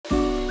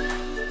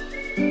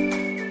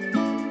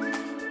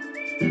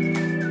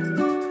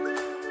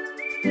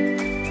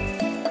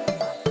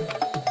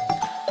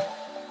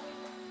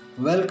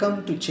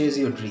Welcome to Chase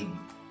Your Dream,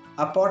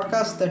 a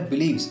podcast that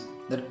believes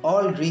that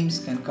all dreams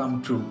can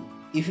come true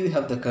if you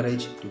have the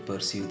courage to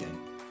pursue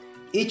them.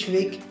 Each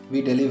week,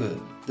 we deliver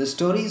the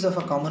stories of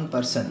a common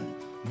person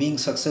being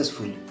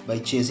successful by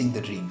chasing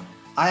the dream.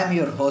 I am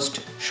your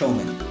host,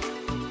 Showman.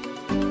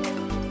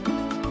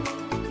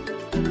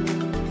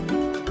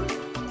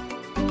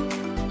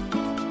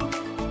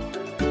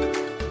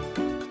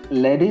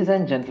 Ladies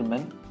and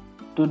gentlemen,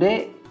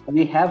 today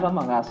we have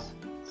among us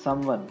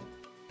someone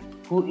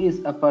who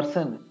is a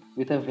person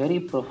with a very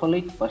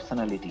prolific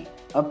personality.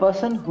 A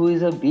person who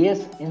is a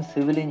BS in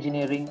civil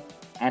engineering,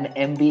 an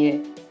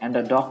MBA, and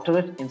a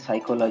doctorate in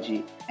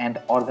psychology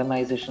and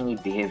organizational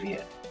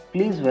behavior.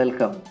 Please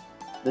welcome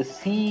the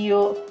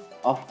CEO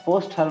of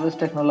Post Harvest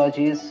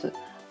Technologies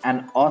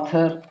and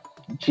author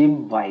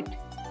Jim White.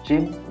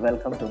 Jim,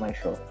 welcome to my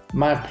show.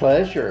 My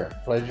pleasure.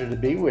 Pleasure to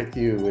be with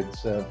you.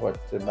 It's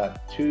about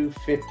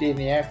 2:50 in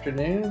the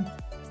afternoon?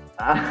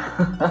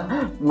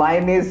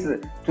 Mine is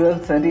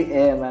 12:30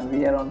 a.m. and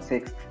we are on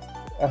 6th.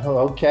 Oh,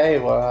 okay.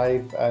 Well,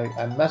 I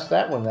messed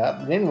that one up.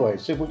 But anyway,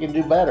 see if we can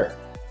do better.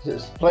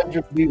 It's a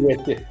pleasure to be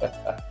with you.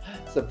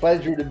 It's a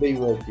pleasure to be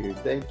with you.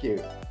 Thank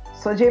you.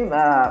 So, Jim,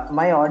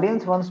 my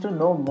audience wants to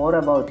know more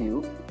about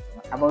your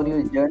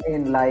journey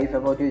in life,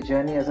 about your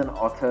journey as an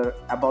author,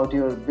 about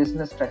your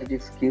business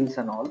strategic skills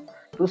and all.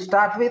 To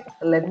start with,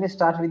 let me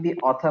start with the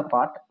author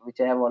part, which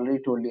I have already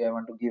told you I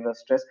want to give a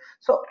stress.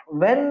 So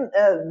when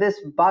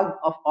this bug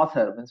of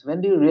author means,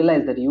 when do you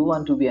realize that you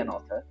want to be an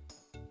author?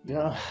 You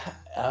know,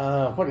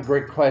 what a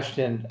great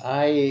question.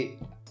 I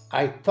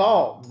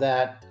thought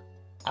that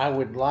I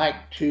would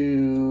like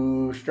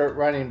to start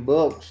writing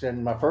books,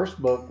 and my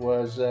first book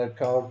was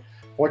called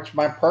 "What's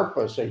My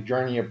Purpose? A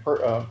Journey of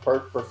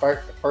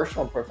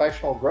Personal and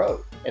Professional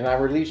Growth," and I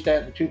released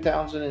that in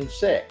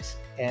 2006.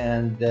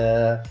 And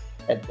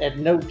at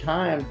no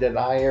time did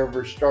I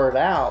ever start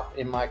out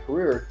in my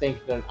career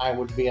thinking that I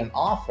would be an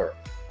author.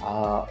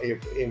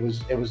 It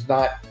was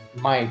not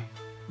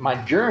my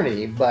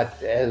journey,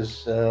 but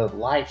as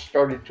life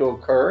started to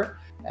occur,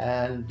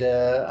 and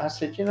I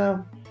said,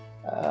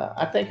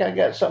 I think I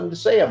got something to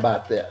say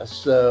about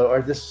this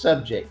or this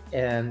subject,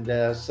 and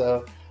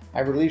so I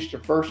released the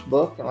first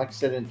book, and like I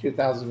said, in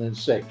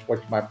 2006,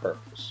 What's My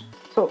Purpose?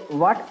 So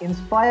what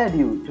inspired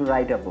you to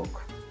write a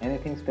book?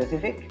 Anything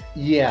specific?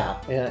 Yeah,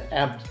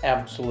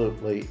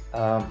 absolutely.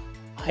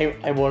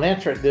 I will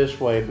answer it this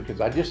way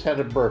because I just had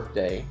a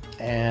birthday,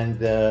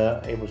 and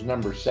it was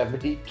number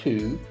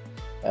 72,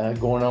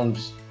 going on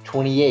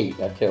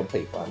 28. I tell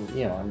people,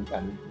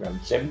 I'm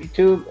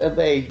 72 of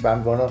age, but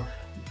I'm going to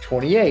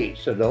 28,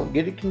 so don't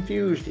get it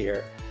confused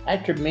here.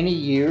 After many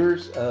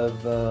years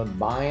of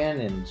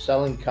buying and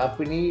selling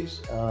companies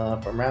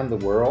from around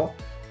the world,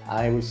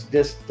 I was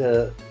just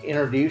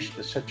introduced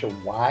to such a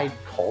wide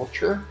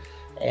culture,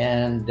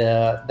 and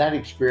that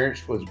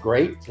experience was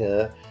great.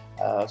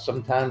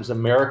 Sometimes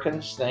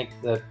Americans think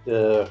that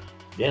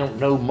they don't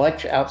know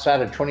much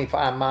outside a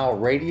 25-mile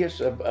radius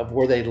of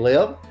where they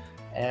live,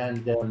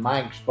 and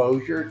my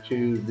exposure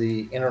to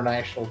the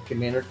international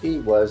community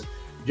was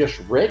just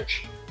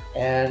rich.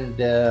 And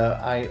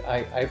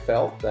I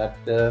felt that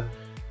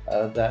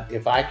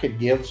if I could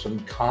give some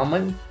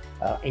common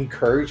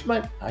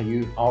encouragement,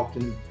 you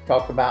often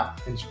talk about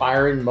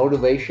inspiring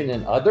motivation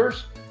in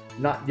others,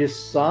 not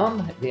just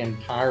some, the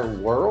entire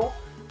world.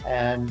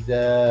 And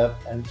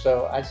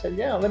so I said,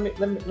 yeah, let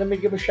me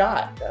give a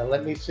shot.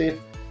 Let me see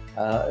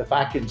if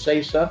I can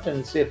say something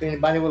and see if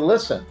anybody would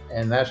listen.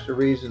 And that's the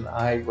reason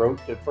I wrote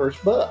the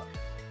first book,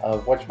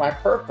 What's My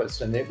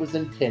Purpose? And it was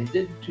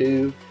intended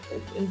to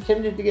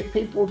get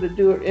people to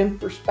do it in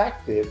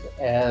perspective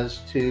as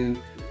to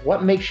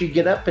what makes you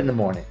get up in the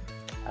morning,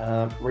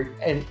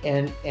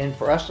 and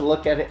for us to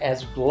look at it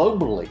as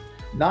globally,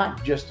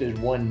 not just as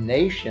one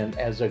nation,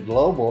 as a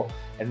global,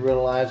 and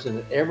realizing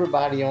that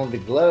everybody on the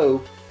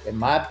globe, in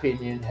my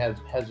opinion,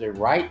 has a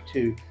right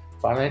to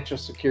financial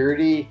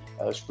security,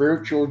 a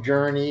spiritual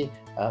journey,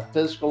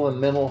 physical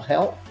and mental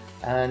health.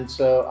 And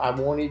so I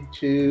wanted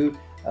to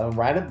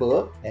write a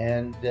book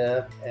and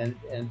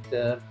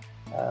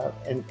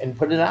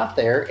put it out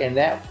there, and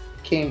that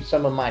became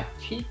some of my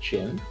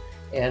teaching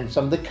and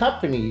some of the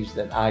companies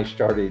that I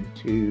started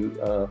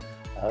to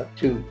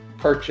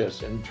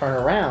purchase and turn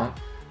around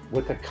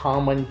with a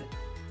common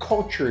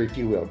culture, if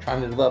you will,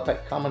 trying to develop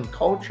that common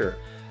culture,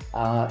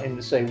 and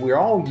to say we're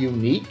all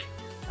unique.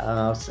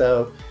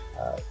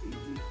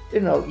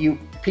 You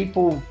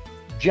people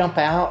jump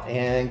out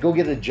and go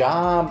get a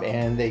job,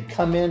 and they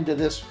come into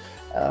these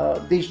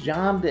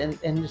jobs and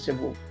they say,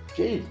 well,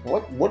 geez,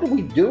 what are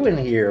we doing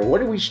here? What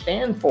do we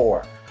stand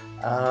for?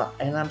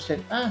 And I'm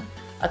saying, I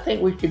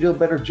think we could do a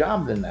better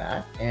job than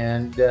that.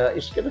 And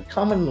it's got a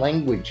common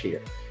language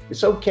here.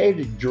 It's okay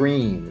to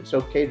dream. It's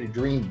okay to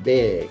dream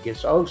big.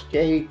 It's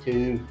okay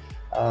to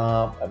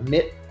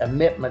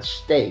admit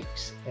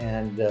mistakes.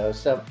 And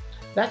so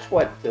that's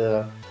what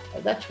I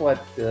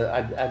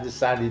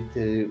decided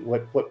to,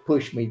 what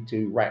pushed me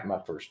to write my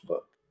first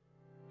book.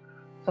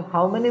 So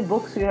how many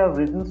books you have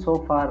written so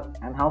far,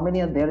 and how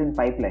many are there in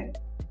pipeline?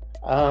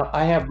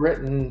 I have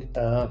written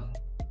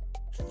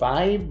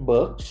 5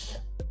 books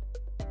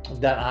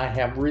that I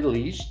have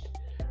released.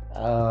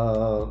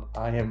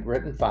 I have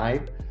written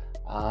 5.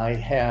 I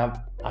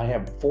have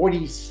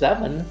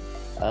 47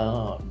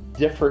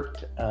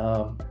 different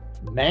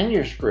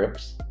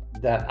manuscripts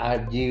that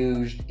I've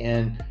used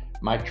in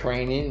my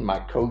training, my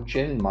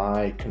coaching,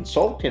 my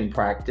consulting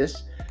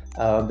practice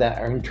that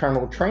are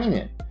internal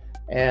training.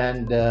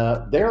 And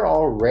they're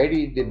all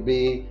ready to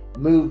be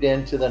moved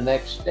into the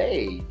next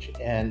stage.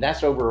 And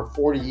that's over a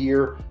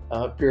 40-year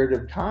period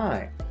of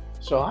time.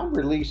 So I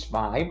released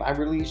 5. I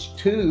released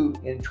 2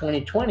 in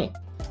 2020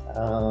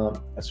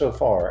 so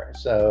far.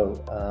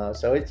 So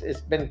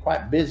it's been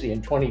quite busy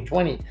in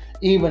 2020,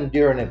 even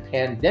during a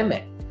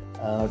pandemic,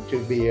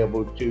 to be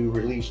able to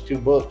release 2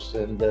 books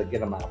and get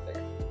them out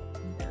there.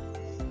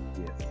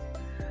 Yes.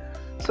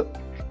 So,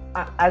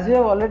 as you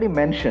have already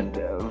mentioned,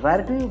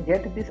 where do you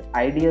get these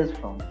ideas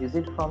from? Is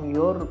it from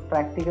your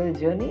practical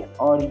journey,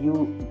 or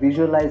you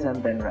visualize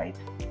and then write?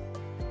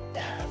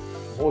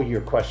 Boy,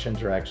 your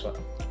questions are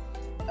excellent.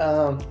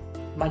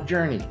 My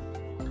journey.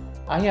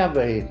 I have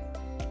a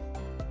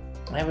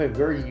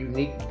very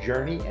unique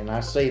journey, and I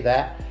say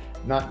that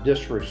not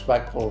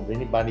disrespectful of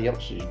anybody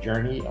else's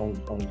journey on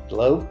the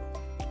globe,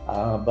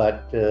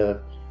 but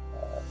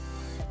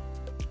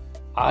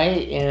I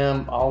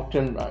am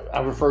often,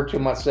 I refer to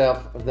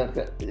myself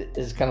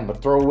as kind of a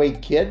throwaway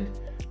kid.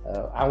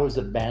 I was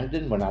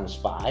abandoned when I was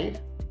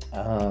 5,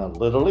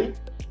 literally,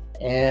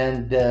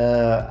 and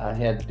I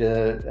had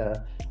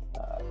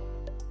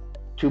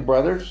 2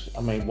 brothers.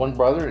 One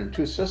brother and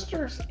 2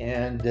 sisters,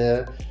 and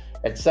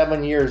at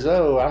 7 years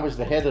old, I was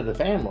the head of the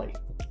family,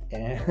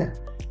 and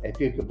if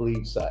you could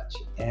believe such.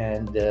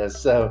 And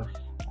so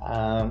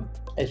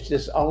it's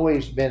just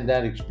always been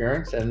that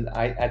experience, and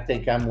I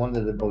think I'm one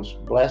of the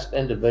most blessed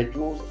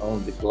individuals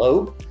on the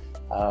globe.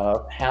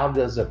 How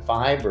does a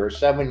 5 or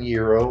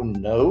 7-year-old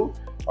know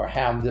or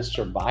have this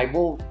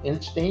survival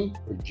instinct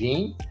or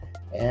gene?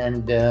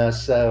 And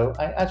so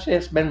I say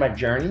it's been my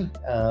journey.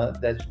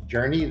 That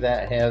journey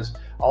that has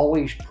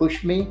always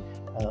pushed me.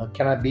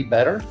 Can I be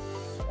better?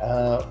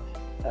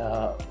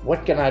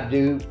 What can I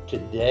do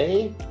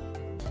today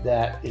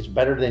that is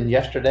better than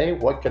yesterday?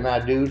 What can I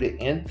do to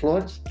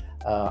influence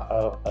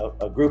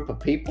a group of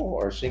people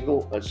or a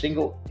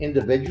single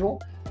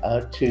individual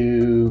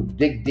to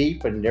dig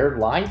deep in their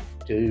life,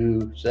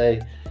 to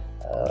say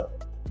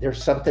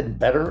there's something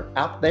better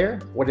out there,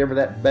 whatever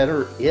that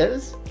better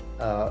is,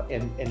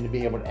 and to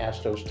be able to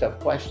ask those tough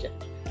questions.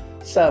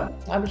 So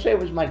I would say it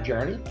was my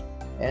journey,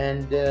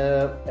 and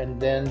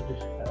then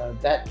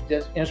that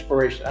just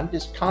inspiration. I'm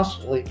just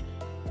constantly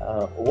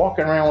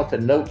walking around with a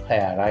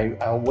notepad.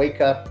 I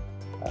wake up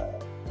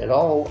at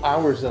all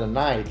hours of the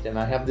night, and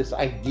I have this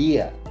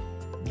idea,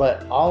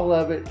 but all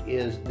of it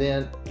is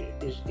then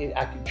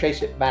I can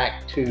trace it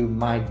back to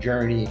my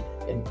journey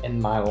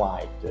in my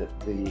life,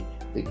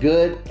 the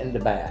good and the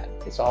bad.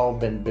 It's all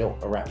been built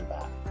around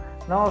that.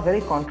 Now, a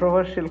very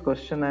controversial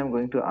question I'm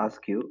going to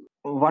ask you.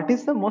 What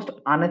is the most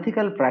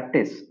unethical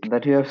practice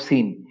that you have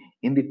seen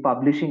in the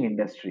publishing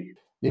industry?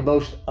 The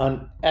most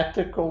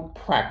unethical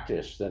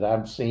practice that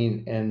I've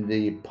seen in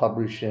the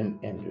publishing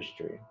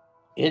industry.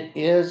 It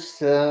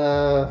is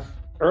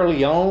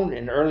early on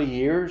in early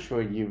years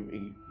where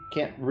you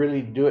can't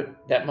really do it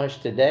that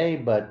much today,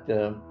 but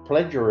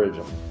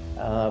plagiarism,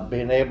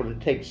 being able to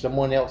take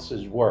someone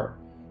else's work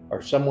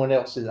or someone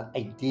else's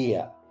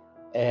idea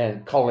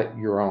and call it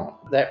your own.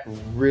 That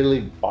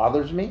really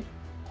bothers me.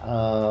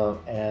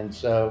 And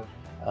so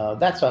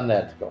that's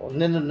unethical.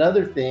 And then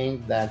another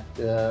thing that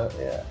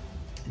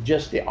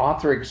just the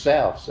author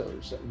itself, so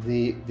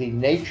the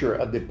nature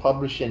of the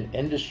publishing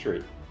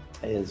industry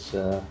is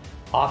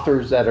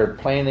authors that are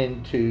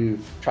planning to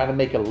try to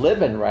make a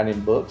living writing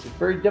books. It's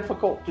very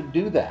difficult to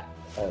do that.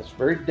 It's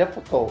very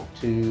difficult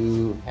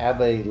to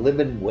have a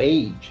living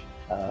wage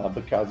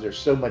because there's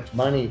so much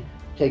money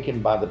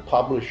taken by the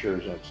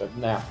publishers. And so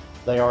now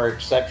there are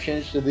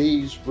exceptions to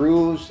these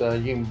rules.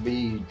 You can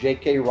be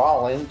J.K.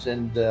 Rowling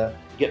and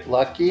get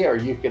lucky, or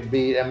you could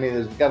be,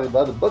 there's got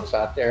other books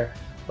out there,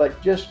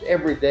 but just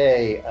every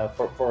day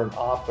for an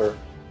author,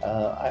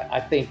 I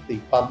think the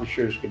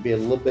publishers could be a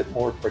little bit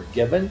more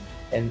forgiving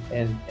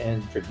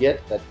and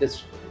forget that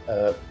this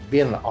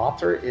being an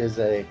author is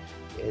a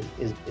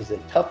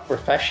tough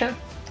profession.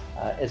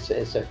 It's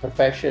a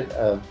profession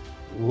of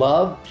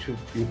love to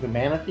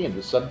humanity and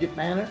the subject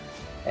matter,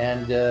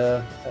 and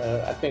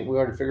I think we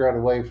ought to figure out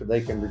a way for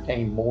they can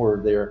retain more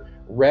of their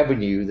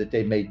revenue that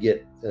they may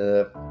get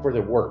for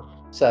their work.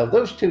 So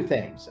those two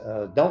things: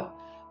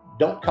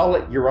 don't call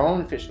it your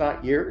own if it's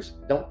not yours.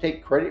 Don't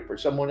take credit for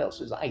someone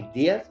else's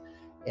idea,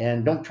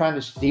 and don't try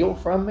to steal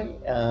from me.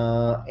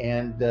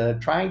 And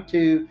try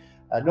to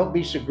don't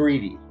be so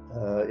greedy.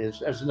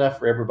 There's enough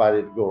for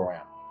everybody to go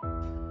around.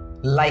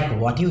 Like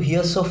what you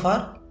hear so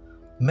far?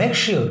 Make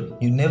sure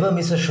you never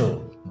miss a show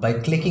by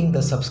clicking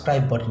the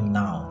subscribe button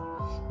now.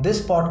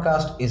 This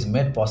podcast is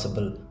made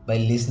possible by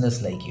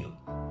listeners like you.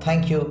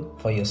 Thank you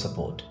for your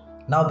support.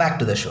 Now back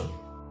to the show.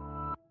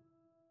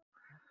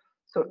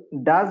 So,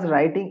 does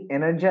writing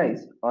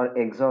energize or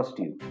exhaust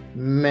you?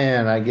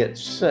 Man, I get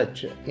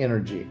such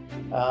energy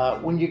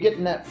when you get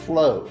in that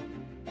flow.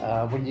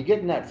 When you get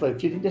in that flow,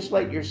 if you can just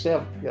let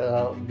yourself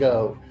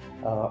go.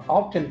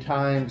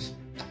 Oftentimes,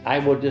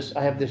 I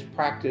have this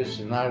practice,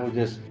 and I will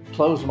just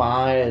close my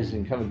eyes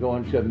and kind of go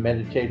into a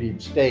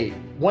meditative state.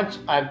 Once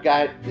I've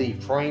got the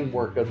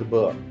framework of the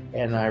book,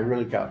 and I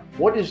really got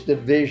what is the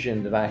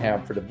vision that I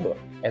have for the book,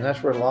 and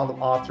that's where a lot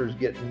of authors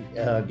get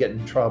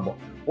in trouble.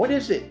 What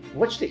is it?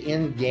 What's the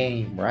end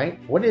game, right?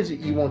 What is it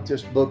you want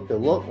this book to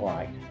look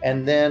like?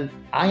 And then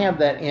I have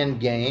that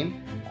end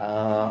game,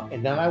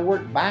 and then I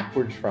work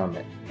backwards from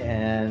it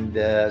and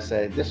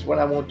say, this is what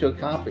I want to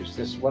accomplish.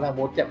 This is what I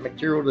want that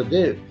material to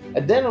do.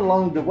 And then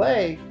along the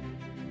way,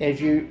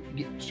 as you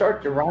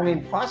start the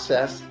writing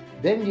process,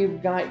 then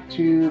you've got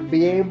to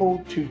be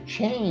able to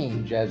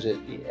change as it,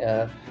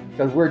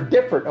 because we're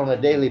different on a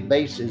daily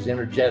basis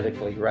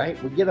energetically, right?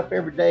 We get up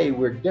every day,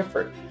 we're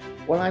different.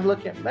 When I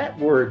look at that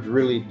word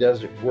really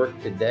doesn't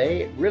work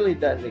today, it really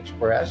doesn't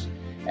express.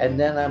 And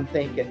then I'm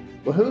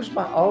thinking, well, who's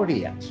my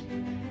audience?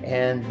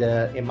 And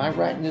am I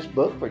writing this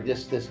book for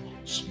just this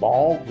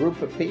small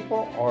group of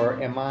people,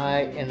 or am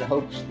I in the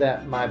hopes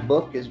that my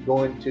book is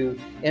going to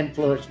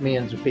influence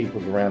millions of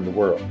people around the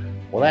world?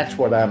 Well, that's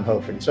what I'm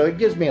hoping. So it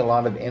gives me a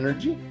lot of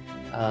energy,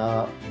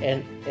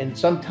 and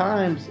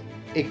sometimes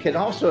it can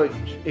also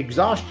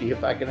exhaust you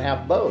if I can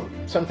have both.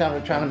 Sometimes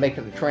I'm trying to make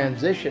a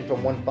transition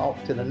from one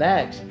thought to the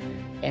next,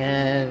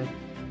 and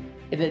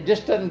it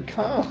just doesn't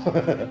come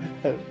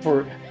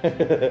for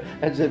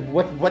I said,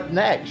 what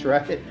next,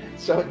 right?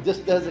 So it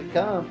just doesn't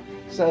come.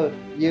 So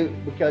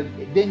because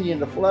then you're in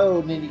the flow,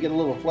 and then you get a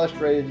little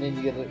frustrated, and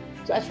then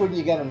so that's when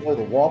you got to know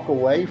to walk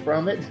away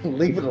from it,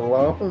 leave it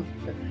alone,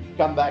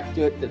 come back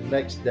to it the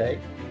next day.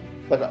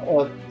 But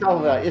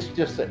it's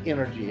just an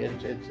energy.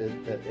 It's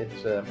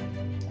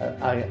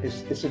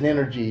an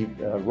energy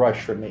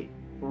rush for me.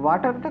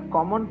 What are the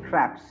common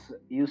traps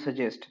you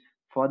suggest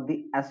for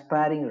the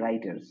aspiring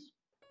writers?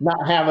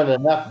 Not having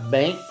enough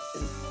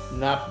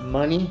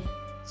money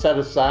set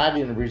aside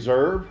in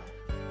reserve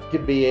to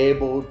be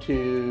able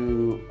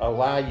to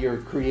allow your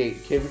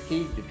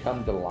creativity to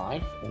come to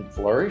life and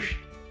flourish.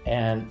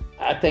 And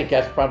I think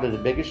that's probably the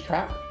biggest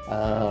trap,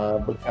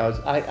 because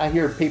I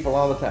hear people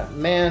all the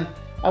time, man,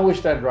 I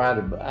wish I'd write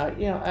a book.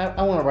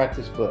 I want to write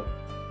this book.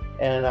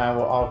 And I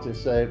will often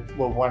say,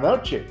 well, why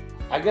don't you?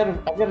 I got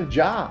a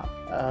job.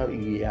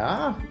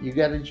 Yeah, you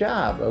got a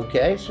job.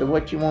 Okay, so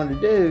what you want to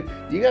do,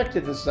 you got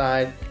to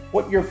decide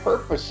what your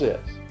purpose is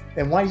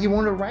and why you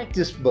want to write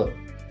this book.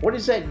 What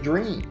is that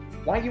dream?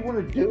 Why you want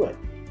to do it?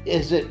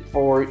 Is it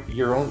for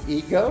your own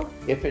ego?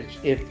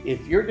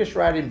 If you're just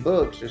writing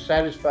books to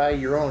satisfy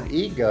your own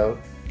ego,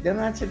 then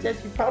I'd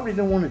suggest you probably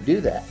don't want to do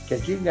that,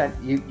 because you got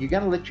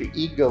to let your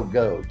ego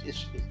go. It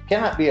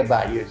cannot be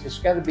about you. It's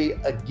just got to be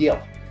a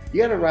gift.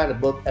 You got to write a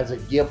book as a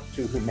gift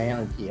to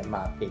humanity, in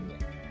my opinion,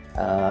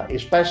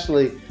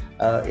 especially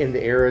in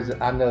the areas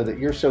that I know that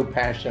you're so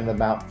passionate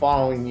about,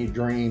 following your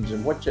dreams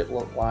and what's it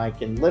look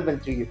like and living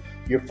to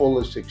your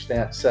fullest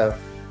extent. So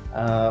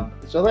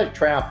that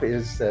trap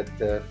is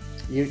that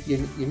you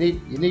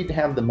need to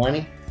have the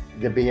money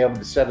to be able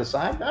to set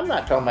aside. I'm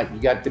not talking about you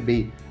got to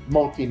be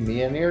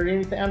multi-millionaire or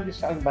anything. I'm just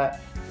talking about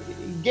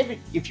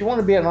if you want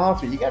to be an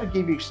author, you got to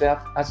give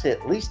yourself, I say,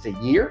 at least a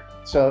year.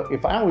 So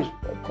if I was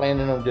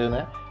planning on doing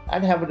that,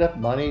 I'd have enough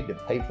money to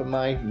pay for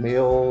my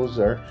meals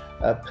or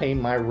pay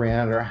my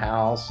rent or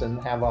house and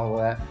have all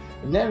of that.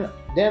 And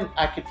then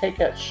I could take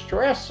that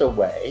stress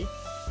away.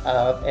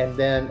 And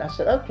then I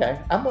said, okay,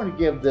 I'm going to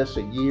give this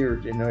a year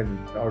in order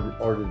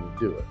to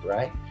do it,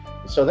 right?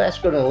 So that's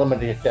going to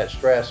eliminate that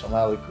stress and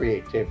allow the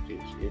creativity.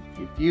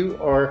 If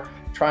you are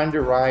trying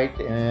to write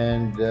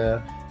and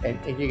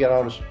you got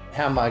all this,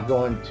 how am I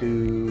going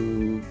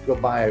to go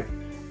buy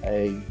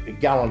a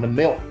gallon of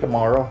milk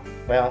tomorrow?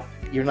 Well,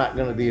 you're not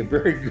going to be a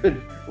very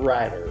good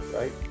writer,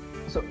 right?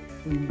 So,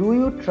 do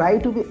you try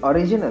to be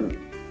original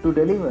to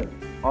deliver,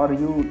 or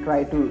you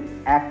try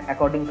to act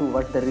according to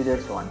what the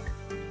readers want?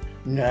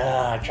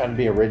 Nah, I try to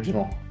be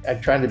original. I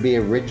try to be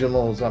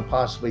original as I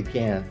possibly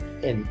can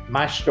in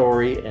my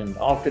story, and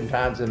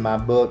oftentimes in my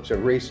books or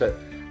recent,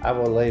 I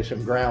will lay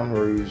some ground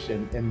rules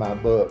in my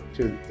book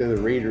to the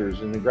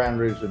readers, and the ground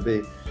rules would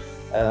be,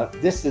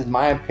 this is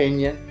my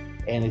opinion,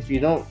 and if you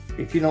don't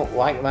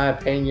like my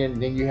opinion,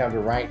 then you have the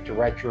right to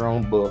write your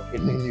own book,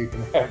 and then you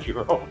can have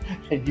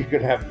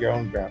your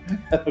own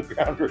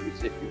ground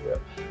rules, if you will.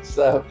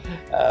 So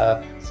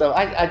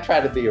I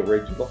try to be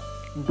original.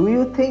 Do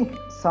you think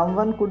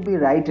someone could be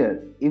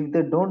writer if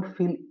they don't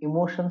feel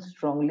emotions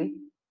strongly?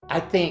 I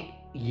think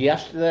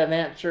yes to that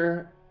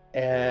answer.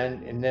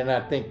 And then I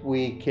think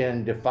we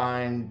can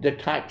define the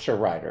types of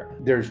writer.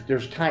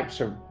 There's types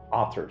of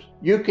authors.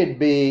 You could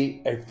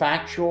be a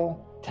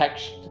factual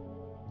text,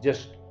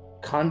 just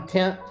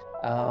content,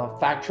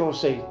 factual,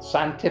 say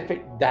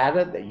scientific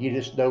data, that you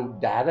just know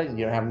data and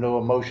you have no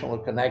emotional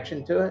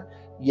connection to it.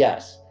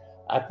 Yes,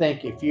 I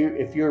think if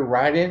you're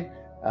writing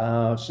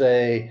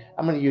say,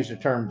 I'm going to use the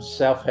term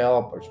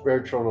self-help or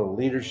spiritual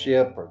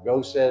leadership or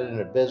go set in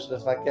a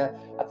business like that,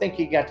 I think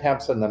you got to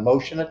have some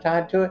emotion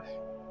tied to it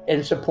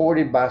and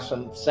supported by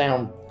some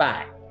sound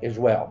fact as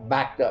well,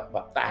 backed up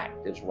by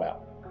fact as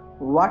well.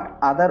 What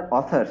other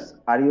authors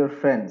are your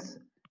friends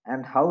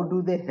and how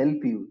do they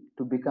help you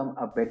to become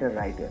a better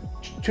writer?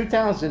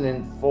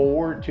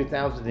 2004,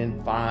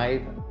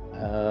 2005,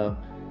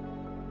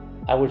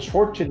 I was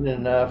fortunate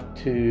enough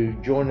to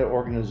join an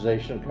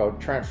organization called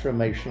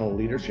Transformational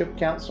Leadership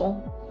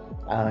Council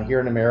here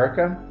in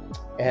America.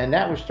 And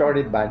that was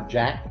started by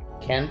Jack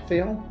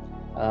Canfield,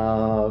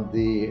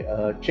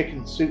 the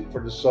Chicken Soup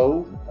for the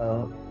Soul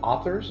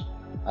authors,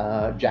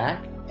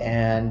 Jack.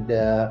 And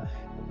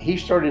he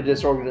started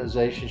this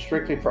organization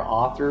strictly for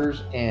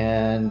authors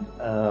and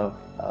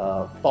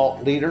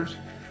thought leaders.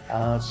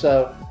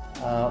 So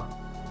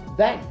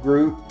that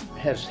group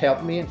has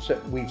helped me, and so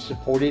we've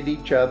supported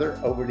each other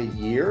over the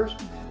years.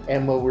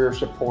 And when we were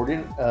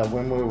supporting,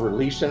 when we were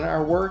releasing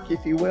our work,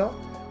 if you will.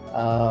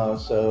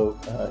 So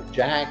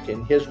Jack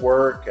and his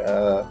work,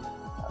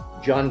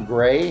 John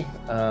Gray,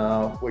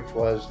 which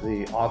was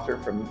the author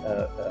from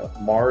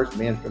Mars,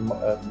 Men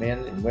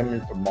and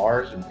Women from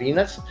Mars and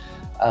Venus.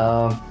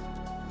 And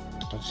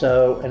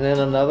then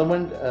another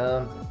one,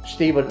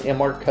 Stephen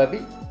M.R.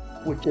 Covey,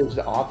 which is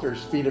the author of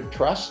Speed of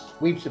Trust.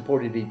 We've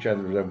supported each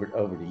other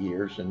over the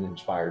years and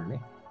inspired me.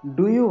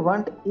 Do you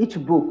want each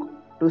book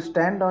to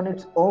stand on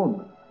its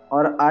own,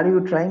 or are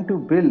you trying to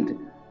build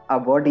a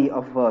body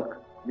of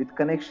work with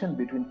connection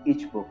between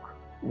each book?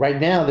 Right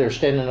now, they're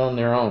standing on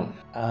their own.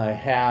 I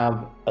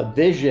have a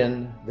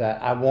vision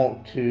that I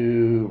want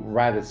to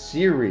write a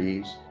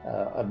series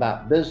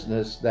about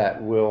business that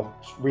will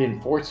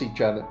reinforce each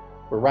other.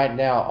 But right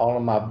now, all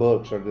of my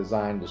books are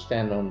designed to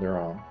stand on their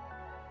own.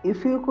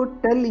 If you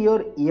could tell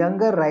your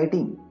younger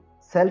writing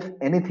self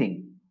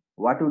anything,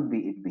 what would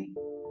it be?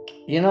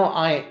 You know,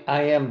 I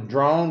am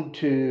drawn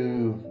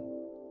to,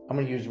 I'm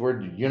going to use the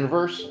word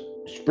universe,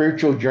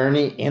 spiritual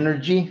journey,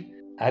 energy.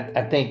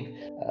 I think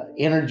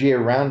energy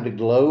around the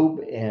globe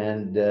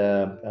and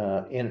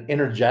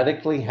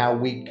energetically how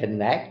we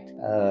connect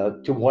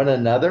to one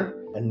another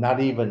and not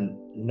even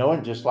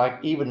knowing, just like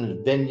even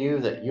the venue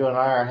that you and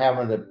I are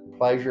having the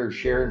pleasure of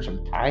sharing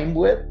some time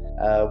with.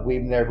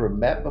 We've never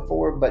met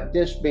before, but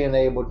just being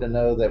able to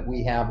know that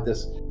we have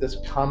this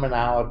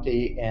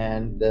commonality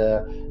and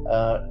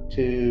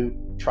to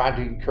try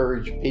to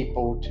encourage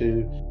people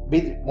to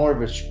be more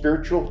of a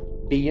spiritual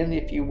being,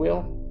 if you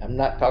will. I'm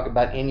not talking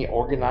about any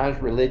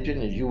organized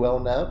religion, as you well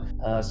know.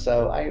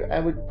 So I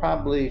would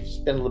probably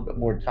spend a little bit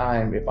more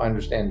time, if I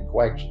understand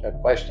the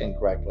question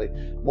correctly,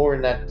 more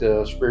in that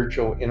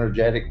spiritual,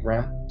 energetic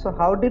realm. So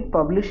how did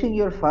publishing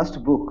your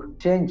first book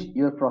change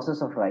your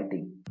process of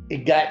writing?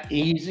 It got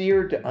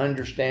easier to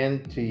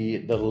understand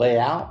the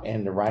layout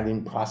and the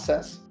writing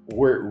process.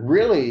 Where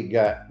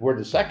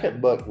the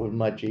second book was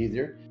much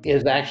easier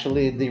is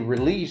actually the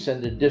release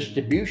and the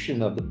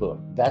distribution of the book.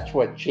 That's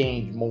what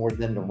changed more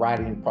than the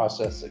writing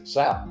process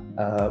itself.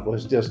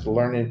 Was just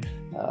learning,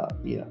 how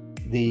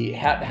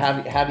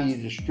do you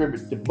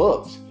distribute the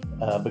books?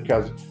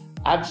 Because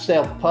I've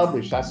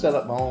self-published. I set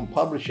up my own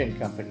publishing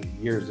company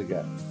years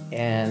ago,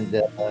 and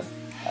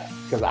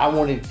because I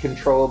wanted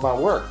control of my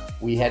work.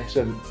 We had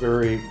some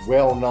very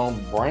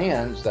well-known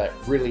brands that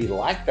really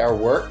liked our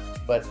work,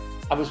 but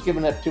I was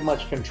giving up too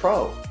much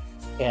control,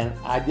 and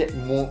I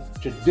didn't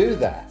want to do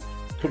that.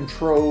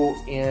 Control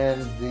in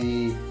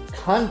the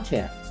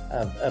content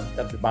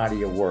of the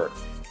body of work.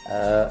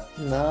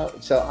 No,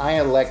 so I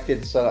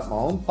elected to set up my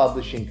own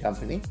publishing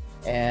company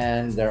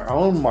and their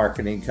own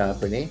marketing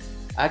company.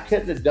 I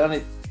couldn't have done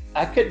it.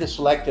 I couldn't have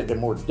selected a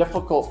more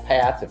difficult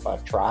path if I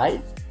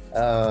tried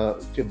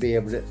to be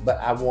able to, but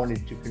I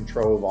wanted to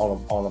control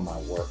all of my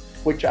work,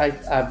 which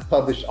I've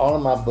published all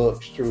of my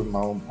books through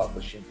my own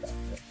publishing company.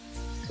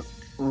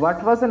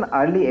 What was an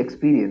early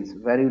experience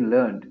where you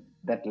learned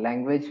that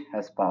language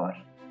has power?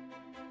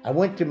 I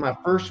went to my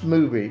first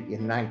movie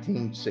in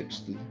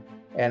 1960,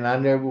 and I'll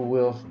never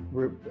will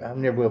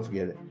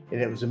forget it. And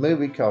it was a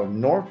movie called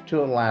North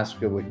to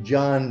Alaska with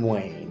John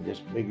Wayne, this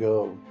big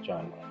old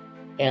John Wayne.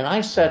 And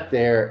I sat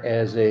there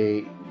as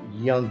a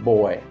young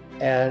boy,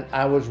 and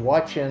I was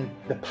watching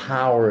the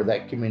power of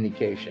that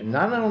communication,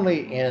 not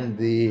only in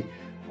the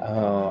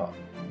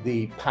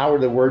power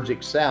of the words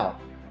itself,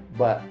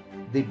 but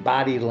the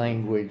body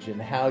language and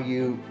how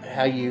you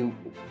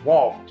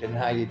walked and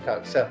how you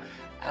talked. So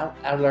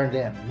I learned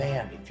that,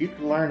 man, if you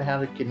can learn how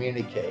to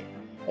communicate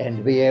and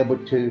to be able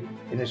to,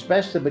 and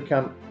especially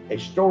become a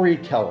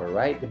storyteller,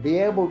 right? To be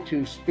able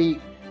to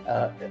speak,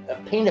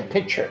 paint a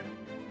picture,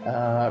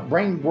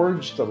 bring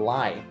words to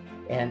life,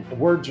 and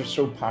words are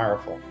so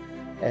powerful.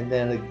 And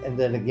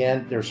then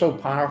again, they're so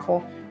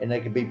powerful, and they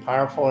can be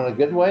powerful in a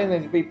good way, and they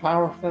can be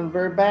powerful in a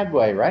very bad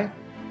way, right?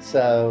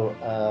 So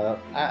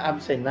I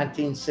would say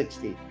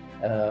 1960,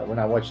 when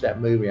I watched that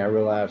movie, I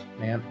realized,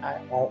 man,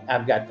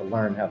 I've got to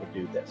learn how to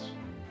do this.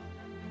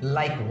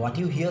 Like what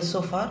you hear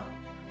so far?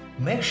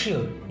 Make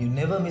sure you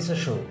never miss a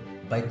show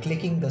by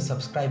clicking the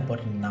subscribe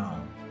button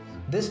now.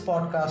 This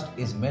podcast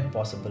is made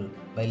possible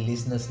by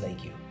listeners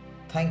like you.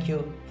 Thank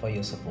you for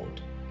your support.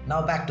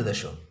 Now back to the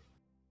show.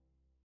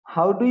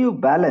 How do you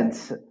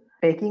balance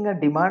taking a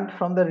demand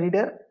from the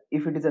reader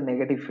if it is a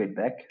negative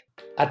feedback?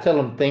 I tell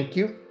them thank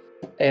you,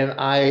 and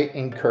I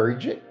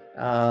encourage it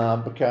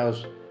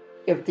because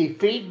if the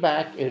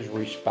feedback is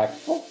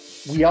respectful,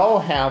 we all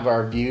have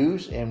our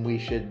views, and we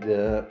should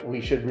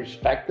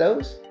respect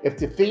those. If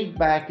the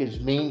feedback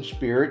is mean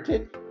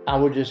spirited, I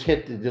would just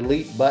hit the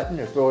delete button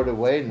or throw it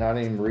away and not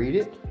even read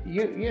it.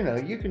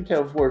 You can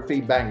tell where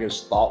feedback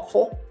is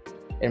thoughtful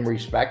and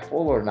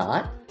respectful or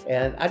not.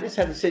 And I just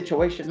had a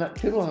situation not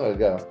too long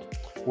ago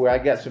where I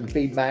got some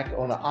feedback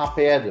on an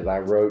op-ed that I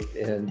wrote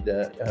and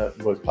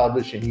was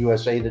published in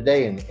USA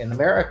Today in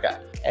America.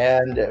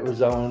 And it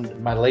was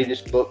on my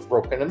latest book,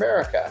 Broken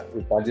America,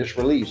 which I just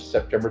released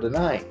September the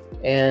 9th.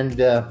 And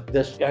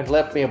this guy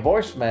left me a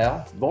voice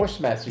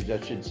message, I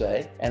should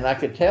say. And I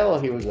could tell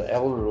he was an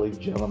elderly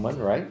gentleman,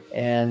 right?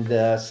 And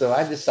so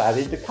I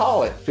decided to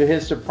call it. To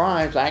his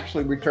surprise, I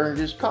actually returned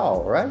his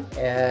call, right?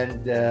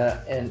 And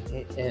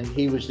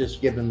he was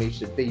just giving me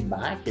some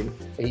feedback. And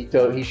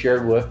he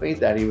shared with me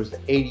that he was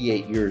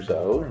 88 years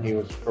old and he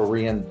was a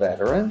Korean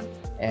veteran,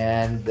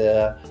 and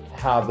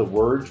how the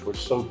words were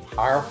so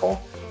powerful,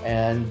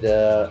 and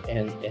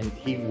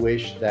he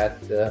wished that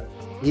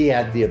he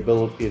had the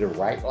ability to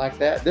write like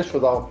that. This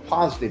was all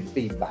positive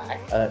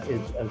feedback,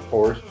 of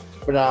course.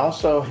 But I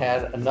also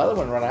had another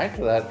one right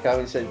after that.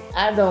 He said,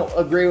 "I don't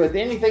agree with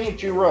anything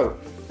that you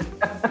wrote."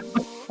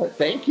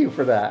 Thank you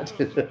for that.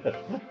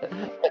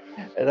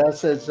 And I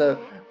said, "So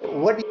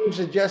what do you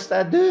suggest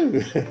I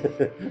do?"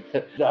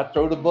 I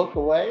throw the book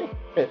away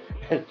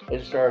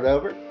and start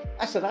over?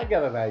 I said, "I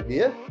got an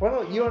idea. Why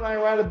don't you and I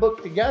write a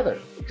book together?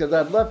 Because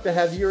I'd love to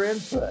have your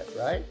input,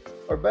 right?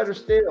 Or better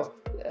still,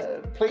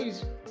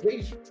 please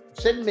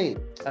send me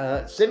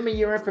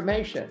your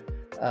information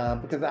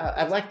because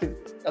I'd like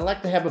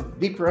to have a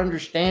deeper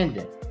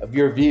understanding of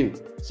your view."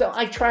 So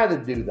I try to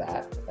do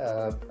that.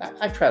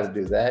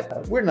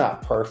 We're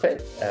not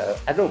perfect.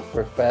 I don't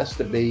profess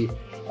to be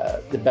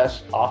the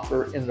best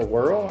author in the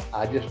world.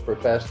 I just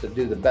profess to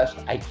do the best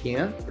I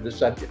can for the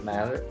subject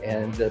matter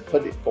and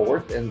put it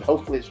forth, and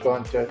hopefully it's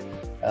going to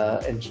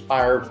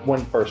inspire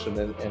one person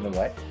in a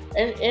way.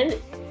 And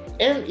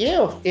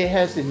if it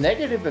has a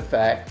negative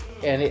effect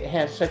and it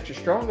has such a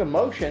strong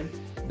emotion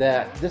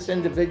that this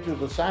individual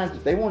decides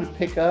that they want to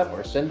pick up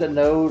or send a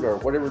note or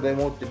whatever they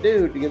want to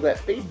do to give that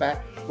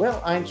feedback,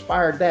 well, I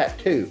inspired that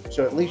too.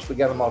 So at least we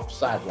got them off the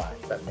sidelines,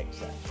 if that makes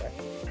sense, right?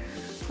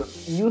 So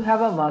you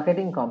have a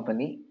marketing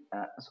company.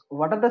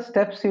 What are the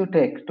steps you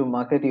take to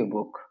market your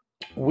book?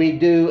 We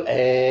do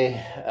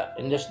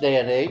in this day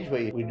and age,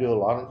 we do a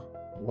lot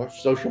of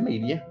social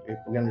media, if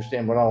we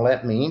understand what all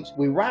that means.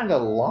 We write a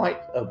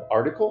lot of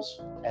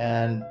articles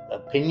and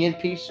opinion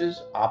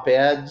pieces,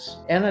 op-eds,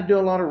 and I do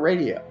a lot of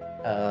radio.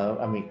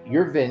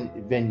 Your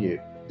venue,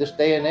 this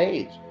day and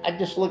age. I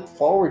just look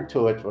forward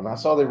to it. When I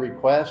saw the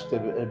request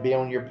to be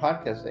on your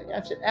podcast,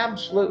 I said,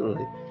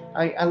 absolutely.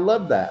 I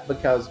love that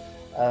because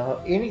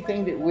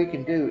anything that we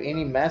can do,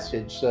 any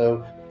message,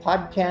 so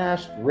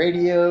podcast,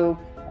 radio,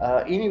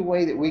 any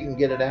way that we can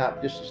get it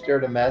out just to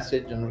start a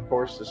message, and of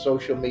course the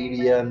social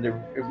media and the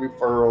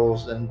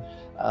referrals and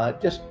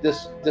just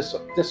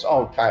this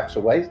all types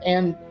of ways,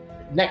 and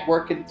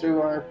networking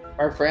through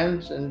our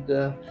friends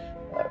and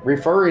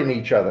referring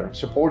each other,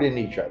 supporting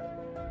each other.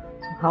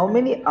 How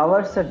many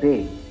hours a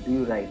day do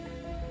you write?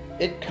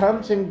 It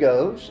comes and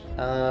goes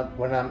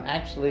when I'm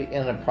actually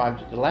in a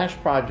project. The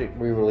last project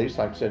we released,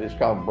 like I said, it's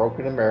called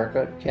Broken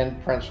America,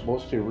 10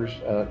 Principles to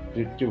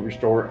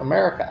Restore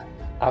America.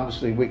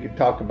 Obviously, we could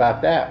talk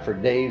about that for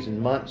days and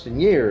months and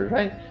years,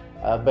 right?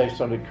 Based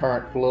on the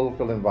current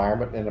political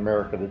environment in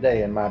America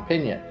today, in my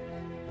opinion.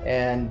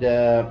 And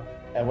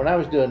when I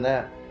was doing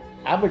that,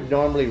 I would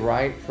normally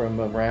write from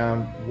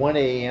around 1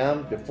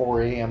 a.m. to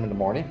 4 a.m. in the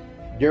morning.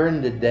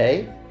 During the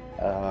day,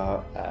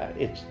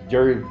 it's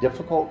very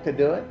difficult to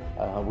do it.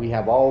 We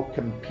have all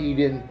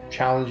competing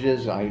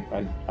challenges. I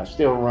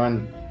still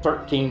run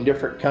 13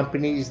 different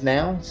companies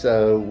now,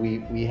 so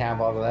we have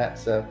all of that.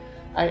 So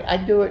I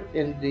do it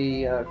in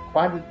the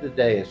quiet of the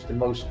day. It's the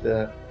most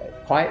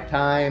quiet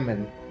time,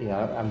 and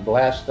I'm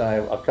blessed.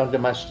 I'll come to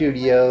my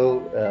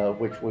studio,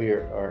 which we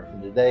are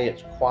today.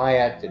 It's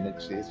quiet, and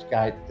it's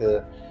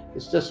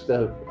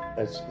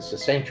a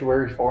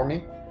sanctuary for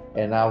me.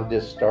 And I'll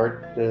just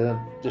start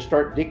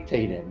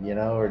dictating,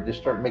 or just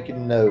start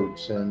making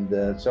notes,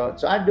 and so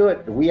I do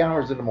it the wee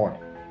hours in the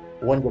morning,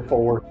 1 to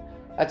 4.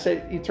 I'd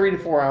say 3 to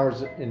 4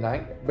 hours a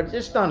night, but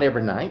it's not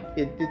every night.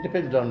 It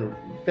depends on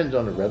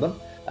the rhythm.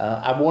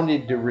 I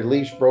wanted to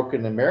release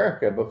Broken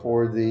America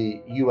before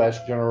the U.S.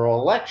 general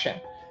election,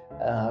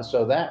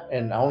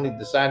 and I only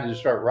decided to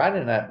start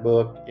writing that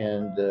book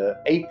in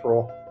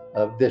April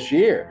of this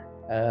year.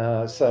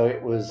 So it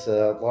was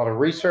a lot of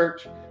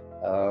research,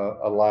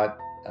 a lot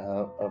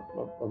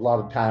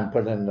of time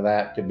put into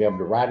that to be able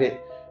to write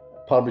it,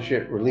 publish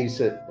it, release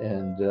it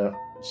in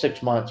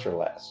 6 months or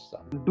less. So.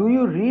 Do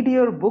you read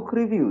your book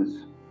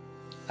reviews?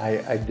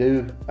 I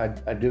do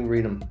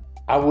read them.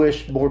 I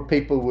wish more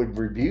people would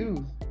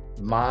review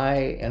my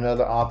and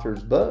other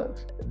authors'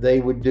 books. They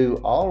would do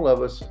all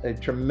of us a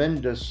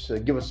tremendous,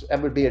 that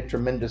would be a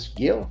tremendous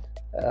gift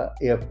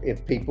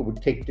if people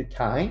would take the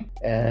time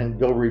and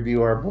go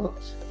review our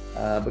books.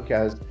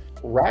 Because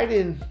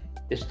writing,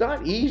 it's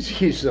not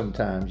easy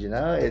sometimes,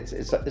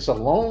 it's a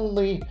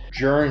lonely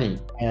journey.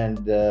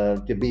 And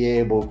to be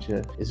able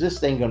to, is this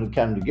thing going to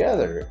come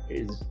together?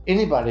 Is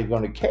anybody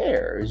going to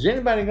care? Is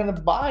anybody going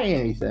to buy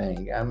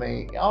anything? I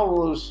mean, all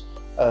those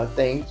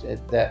things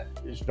that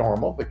is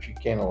normal, but you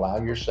can't allow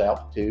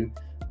yourself to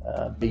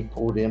be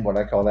pulled in what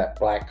I call that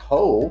black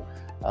hole,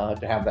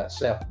 to have that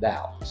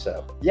self-doubt.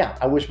 So yeah,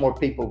 I wish more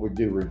people would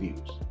do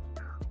reviews.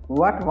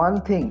 What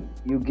one thing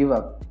you give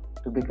up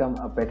to become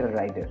a better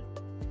writer?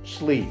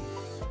 Sleep.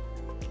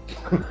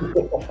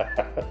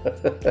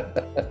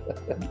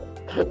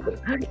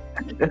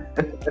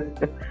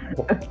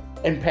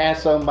 And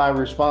pass on my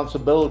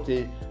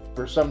responsibility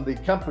for some of the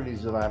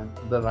companies that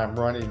I'm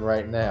running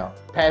right now.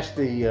 Pass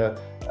the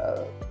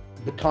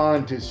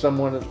baton to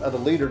someone, a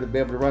leader, to be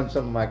able to run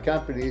some of my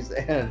companies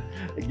and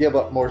give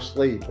up more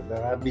sleep, and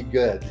then I'd be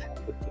good.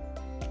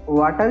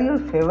 What are your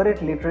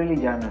favorite literary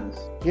genres?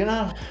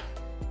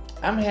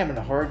 I'm having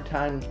a hard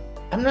time.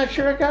 I'm not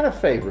sure I got a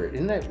favorite.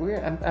 Isn't that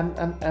weird?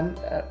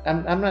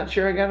 I'm not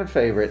sure I got a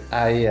favorite.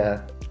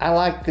 I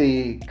like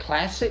the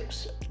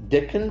classics,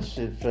 Dickens,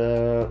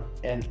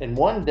 and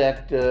one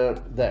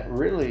that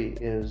really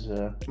is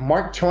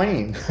Mark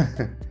Twain.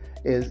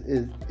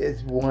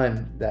 is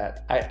one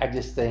that I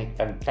just think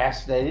I'm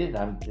fascinated.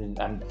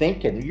 I'm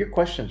thinking. Your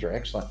questions are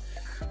excellent.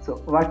 So,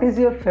 what is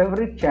your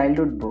favorite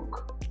childhood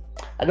book?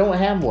 I don't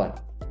have one.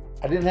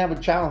 I didn't have a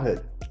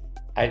childhood.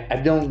 I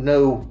don't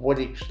know what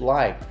it's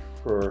like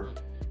for,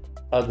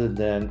 other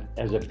than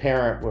as a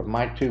parent with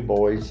my two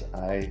boys.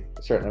 I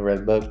certainly read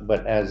a book,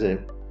 but I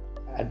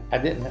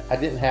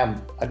didn't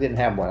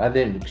have one. I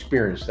didn't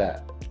experience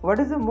that. What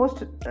is the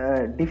most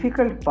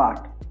difficult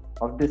part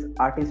of this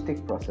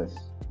artistic process?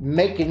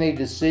 Making a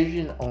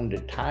decision on the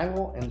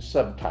title and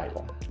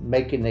subtitle.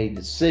 Making a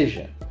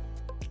decision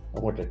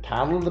on what the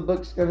title of the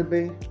book's going to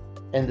be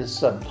and the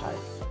subtitle.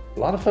 A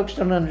lot of folks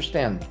don't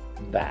understand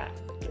that.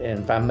 And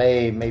if I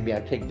may, maybe I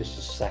take just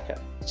a second.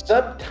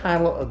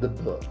 Subtitle of the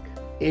book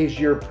is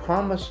your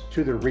promise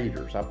to the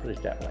readers. I'll put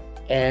it that way.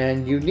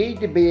 And you need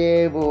to be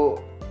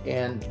able,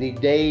 in the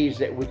days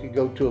that we could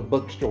go to a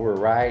bookstore,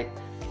 right?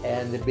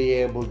 And to be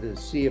able to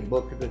see a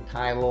book with the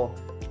title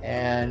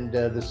and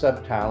the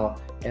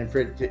subtitle, and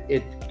for it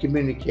to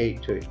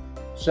communicate to you.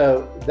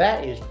 So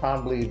that is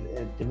probably,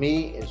 to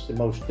me, it's the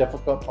most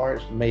difficult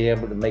part, is to be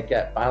able to make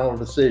that final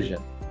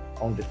decision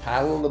on the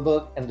title of the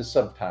book and the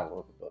subtitle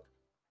of the book.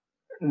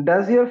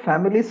 Does your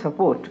family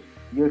support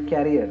your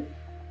career?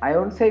 I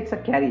won't say it's a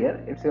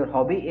career, it's your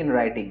hobby in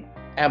writing.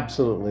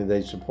 Absolutely,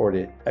 they support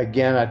it.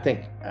 Again, I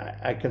think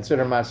I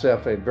consider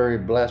myself a very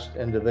blessed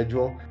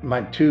individual.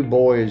 My two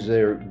boys,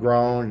 they're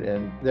grown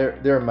and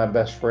they're my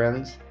best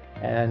friends.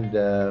 And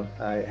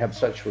I have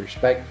such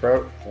respect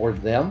for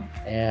them,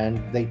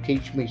 and they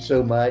teach me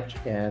so much,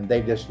 and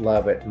they just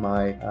love it.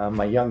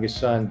 My youngest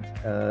son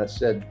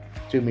said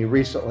to me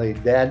recently,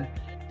 "Dad,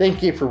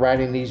 thank you for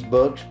writing these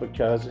books,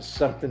 because it's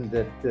something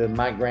that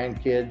my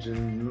grandkids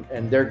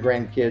and their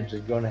grandkids are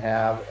going to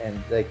have,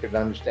 and they could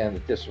understand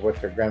that this is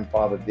what their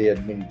grandfather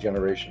did many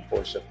generations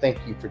before. So thank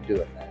you for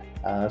doing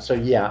that." So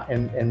yeah,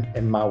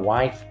 and my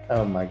wife,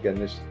 oh my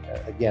goodness,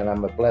 again,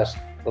 I'm a blessed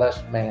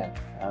man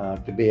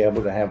to be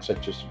able to have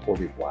such a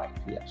supportive wife.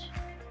 Yes.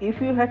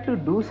 If you had to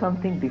do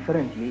something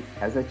differently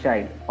as a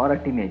child or a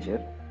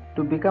teenager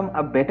to become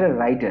a better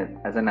writer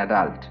as an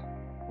adult,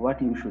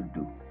 what you should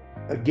do?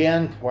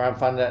 Again, where I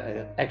find that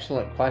an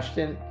excellent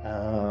question.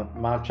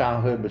 My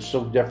childhood was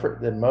so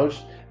different than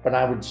most, but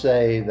I would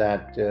say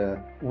that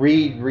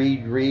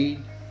read,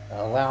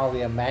 allow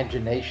the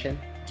imagination,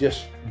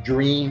 just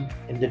dream.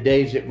 In the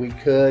days that we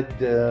could,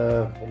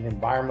 an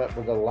environment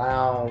was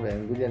allowed,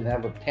 and we didn't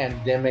have a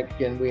pandemic,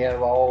 and we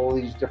have all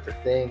these different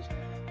things.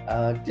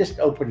 Just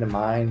open the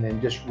mind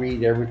and just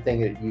read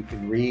everything that you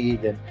can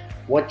read, and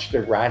watch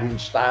the writing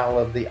style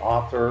of the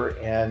author,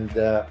 and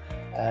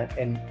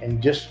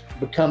just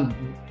become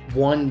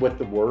one with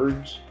the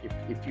words,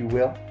 if you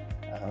will.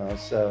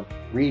 So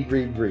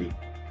read.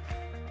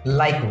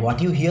 Like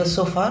what you hear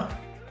so far?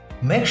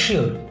 Make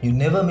sure you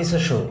never miss a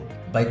show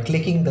by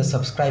clicking the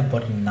subscribe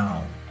button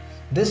now.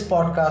 This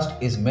podcast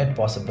is made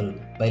possible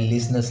by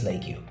listeners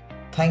like you.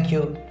 Thank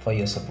you for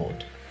your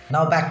support.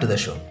 Now back to the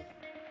show.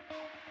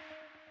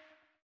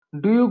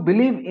 Do you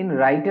believe in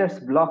writer's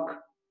block?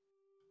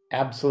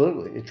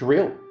 Absolutely. It's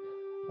real.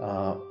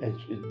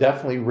 It's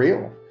definitely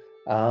real.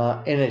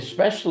 And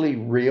especially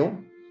real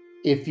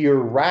if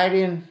you're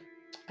writing.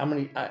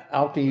 I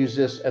often use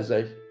this as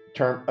a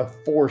term of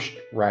forced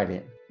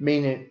writing,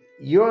 meaning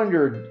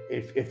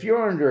if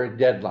you're under a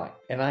deadline.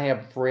 And I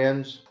have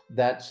friends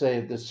that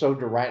say the sold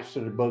the rights to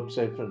the book,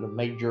 say for the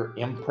major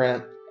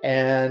imprint,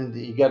 and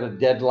you got a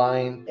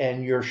deadline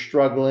and you're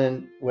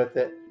struggling with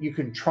it. You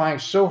can try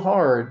so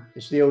hard.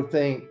 It's the old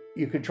thing,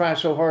 you can try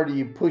so hard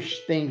you push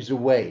things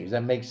away. Does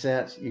that make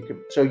sense? You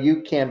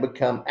can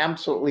become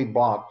absolutely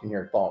blocked in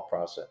your thought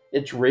process.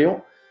 It's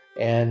real,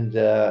 and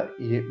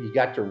you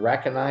got to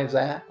recognize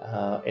that.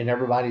 And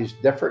everybody's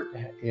different.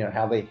 You know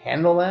how they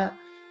handle that.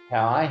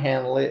 How I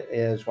handle it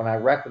is when I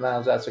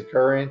recognize that's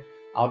occurring,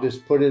 I'll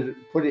just put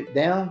it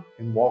down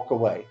and walk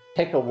away.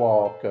 Take a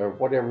walk or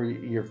whatever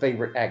your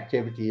favorite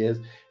activity is,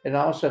 and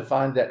I also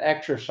find that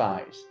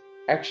exercise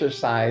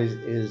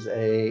is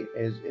a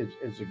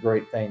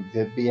great thing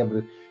to be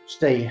able to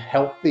stay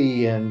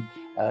healthy and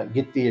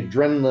get the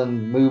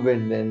adrenaline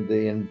moving and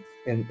the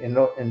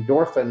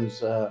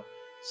endorphins.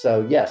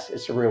 So yes,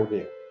 it's a real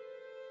deal.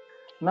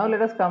 Now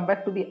let us come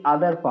back to the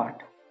other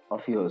part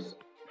of yours,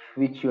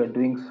 which you are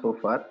doing so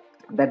far.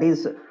 That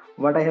is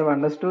what I have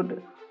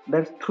understood,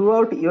 that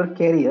throughout your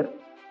career,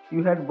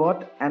 you had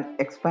bought and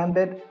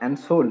expanded and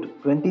sold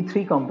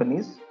 23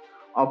 companies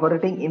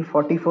operating in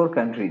 44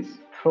 countries.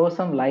 Throw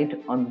some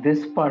light on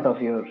this part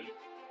of your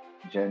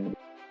journey.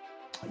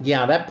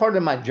 Yeah, that part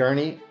of my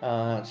journey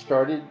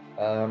started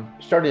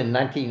in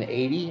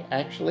 1980.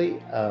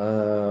 Actually,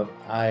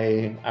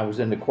 I was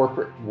in the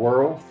corporate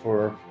world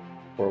for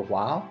a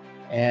while,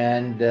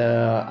 and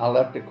I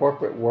left the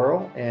corporate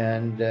world,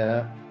 and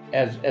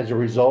as a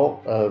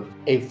result of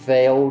a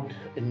failed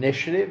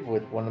initiative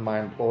with one of my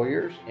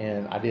employers,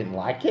 and I didn't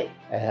like it,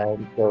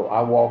 and so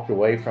I walked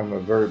away from a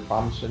very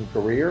promising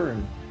career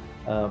and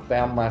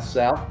found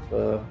myself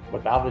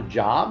without a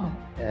job,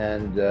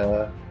 and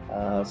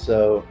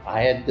so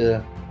I had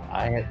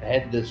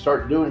to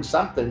start doing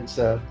something.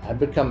 So I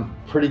become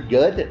pretty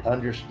good at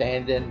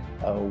understanding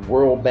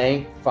World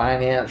Bank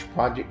finance,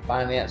 project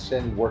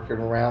financing, working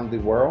around the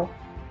world.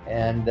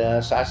 And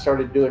so I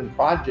started doing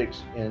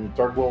projects in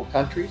third world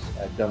countries.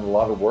 I've done a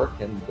lot of work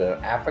in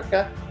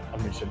Africa.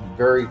 I'm in some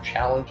very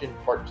challenging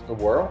parts of the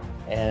world.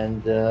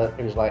 And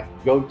it was like,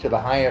 go to the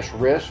highest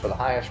risk for the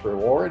highest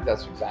reward.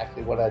 That's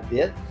exactly what I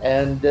did.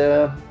 And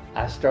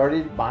I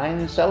started buying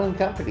and selling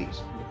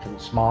companies from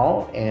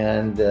small.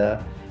 And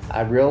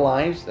I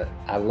realized that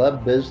I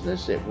love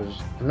business.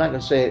 I'm not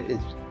going to say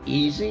it's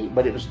easy,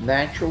 but it was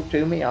natural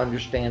to me. I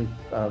understand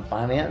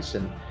finance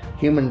and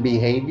human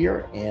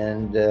behavior.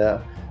 And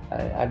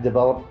I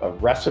developed a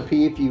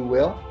recipe, if you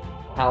will,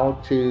 how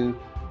to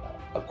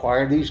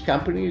acquire these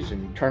companies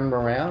and turn them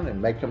around and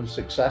make them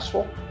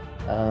successful.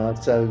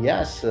 So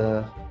yes,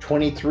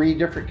 23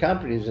 different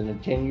companies in a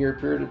 10-year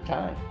period of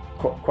time.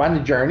 Quite a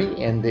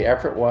journey, and the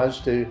effort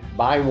was to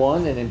buy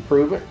one and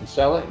improve it and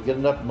sell it and get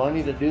enough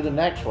money to do the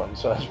next one.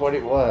 So that's what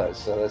it was.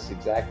 So that's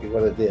exactly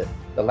what I did.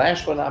 The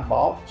last one I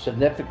bought,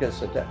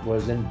 Significance,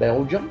 was in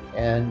Belgium,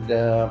 and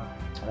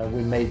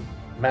we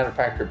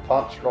manufactured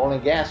pumps for the oil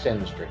and gas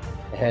industry.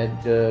 It had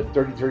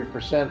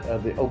 33%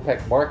 of the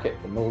OPEC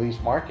market, the Middle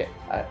East market.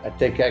 I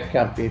take that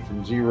company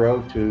from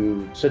zero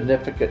to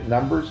significant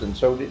numbers and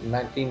sold it in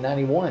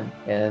 1991.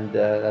 And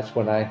that's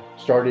when I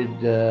started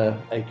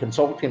a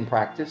consulting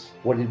practice.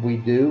 What did we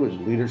do? It was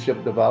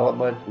leadership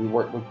development. We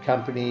worked with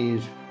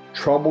companies,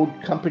 troubled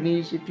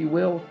companies, if you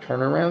will,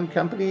 turnaround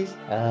companies.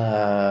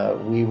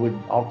 We would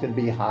often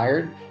be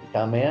hired to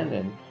come in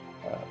and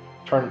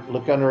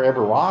look under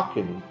every rock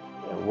and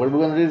what are we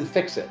going to do to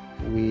fix it?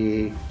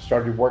 We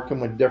started working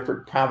with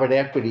different private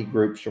equity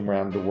groups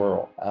around the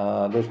world.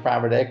 Those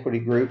private equity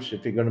groups,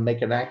 if you're going to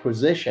make an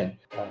acquisition,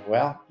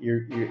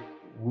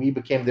 we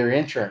became their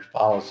insurance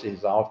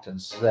policies, often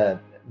said,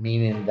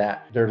 meaning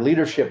that their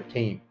leadership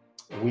team.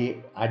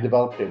 I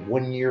developed a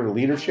 1-year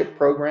leadership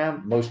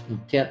program, most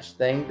intense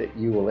thing that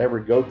you will ever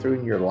go through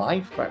in your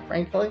life, quite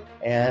frankly.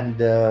 And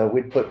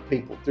we'd put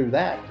people through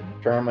that to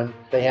determine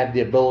they had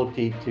the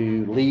ability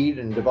to lead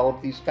and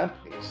develop these companies.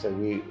 So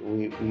we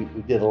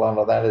did a lot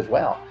of that as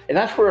well. And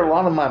that's where a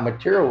lot of my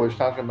material was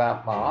talking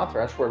about my author.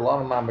 That's where a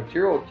lot of my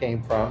material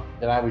came from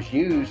that I was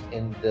used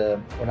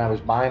when I was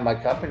buying my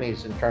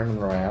companies and turning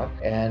them around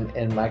and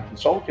in my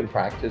consulting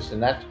practice.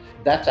 And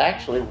that's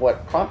actually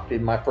what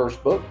prompted my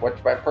first book,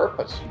 What's My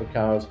Purpose?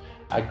 Because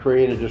I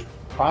created this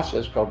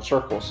process called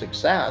Circle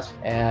Success,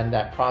 and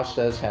that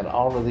process had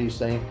all of these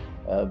things,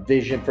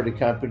 vision for the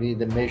company,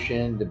 the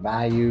mission, the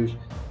values,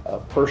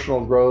 personal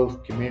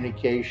growth,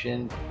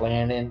 communication,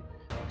 planning,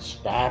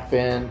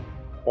 staffing,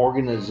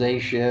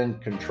 organization,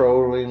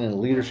 controlling, and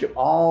leadership,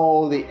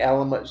 all the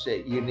elements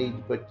that you need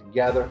to put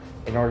together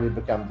in order to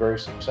become very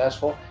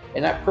successful.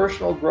 And that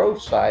personal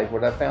growth side,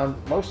 what I found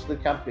most of the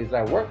companies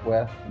I worked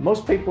with,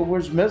 most people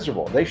was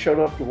miserable. They showed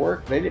up to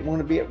work, they didn't want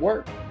to be at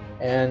work,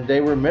 and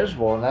they were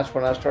miserable. And that's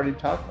when I started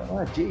talking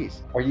about,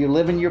 are you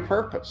living your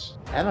purpose?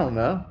 I don't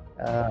know.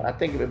 I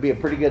think it would be a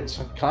pretty good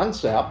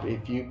concept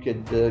if you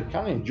could kind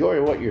of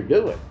enjoy what you're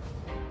doing.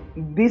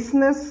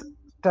 Business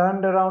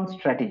turned around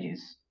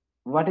strategies.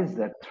 What is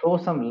that? Throw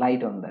some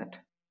light on that.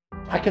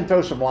 I can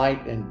throw some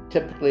light, and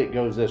typically it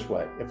goes this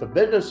way. If a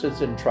business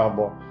is in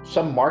trouble,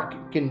 some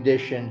market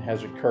condition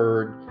has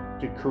occurred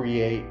to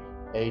create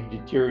a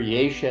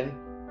deterioration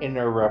in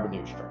their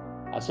revenue stream.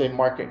 I say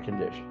market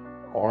condition.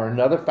 Or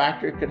another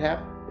factor it could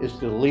happen is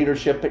the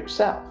leadership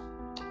itself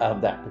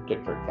of that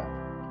particular company.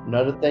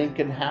 Another thing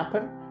can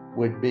happen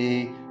would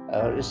be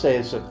let's say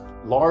it's a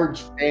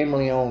large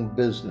family-owned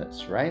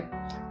business, right?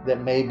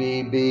 That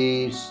maybe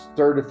be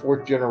third or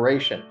fourth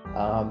generation.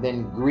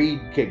 Then greed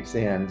kicks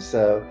in.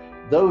 So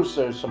those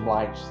are some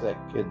lights that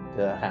could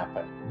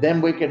happen.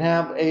 Then we could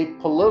have a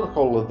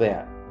political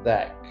event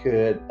that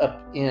could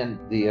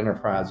upend the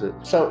enterprises.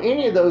 So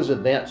any of those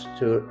events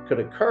could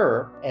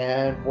occur.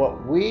 And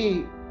what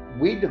we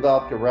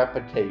developed a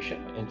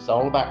reputation. It's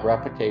all about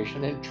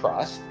reputation and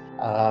trust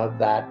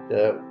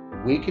that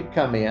we could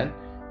come in.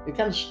 It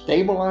kind of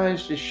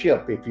stabilize the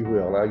ship, if you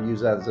will. I'll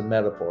use that as a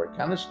metaphor. It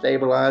kind of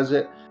stabilize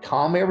it,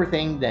 calm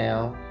everything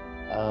down,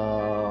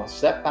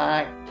 step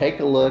back,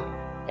 take a look,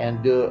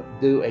 and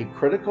do a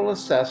critical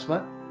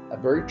assessment, a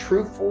very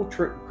truthful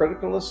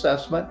critical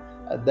assessment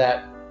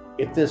that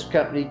if this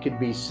company could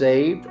be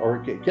saved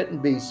or it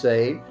couldn't be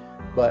saved,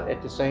 but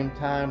at the same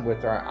time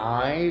with our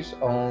eyes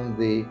on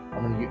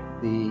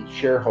the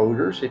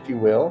shareholders, if you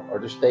will, or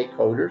the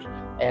stakeholders,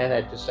 and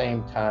at the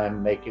same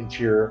time making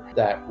sure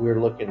that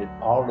we're looking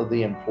at all of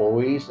the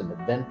employees and the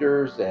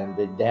vendors and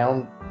the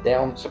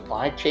down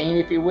supply chain,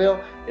 if you will.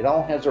 It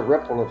all has a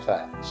ripple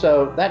effect.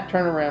 So that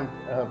turnaround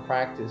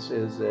practice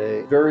is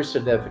a very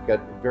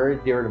significant, very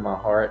dear to my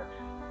heart.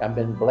 I've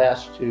been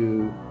blessed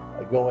to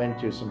go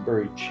into some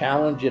very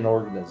challenging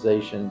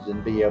organizations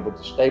and be able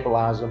to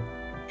stabilize them,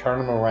 turn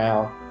them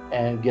around,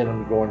 and get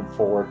them going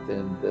forth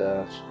and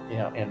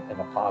in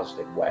a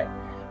positive way.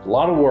 A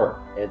lot of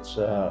work. It's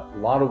a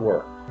lot of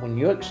work. When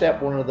you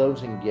accept one of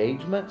those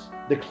engagements,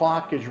 the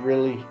clock is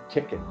really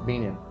ticking.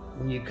 Meaning,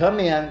 when you come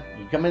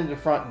into the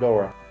front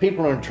door,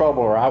 people are in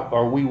trouble,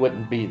 or we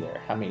wouldn't be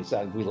there. How many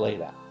times we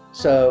laid out?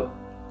 So,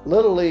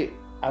 literally,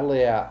 I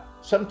lay out.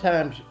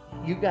 Sometimes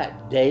you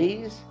got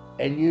days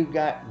and you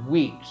got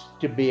weeks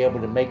to be able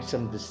to make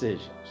some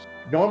decisions.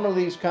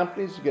 Normally, these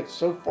companies get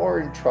so far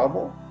in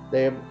trouble,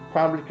 they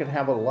probably can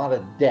have a lot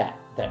of debt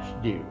that's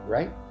due,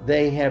 right?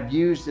 They have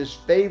used this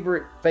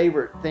favorite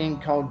thing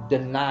called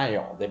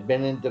denial. They've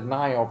been in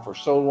denial for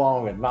so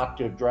long and not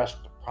to address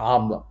the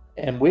problem.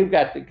 And we've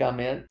got to come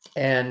in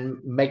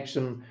and make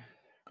some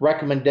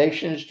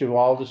recommendations to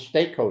all the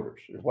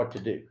stakeholders of what to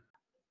do.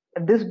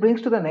 This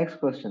brings to the next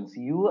questions.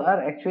 You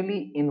are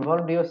actually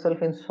involved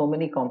yourself in so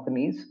many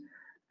companies,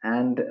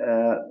 and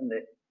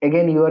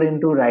again, you are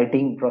into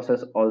writing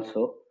process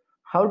also.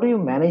 How do you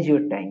manage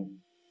your time?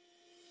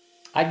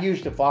 I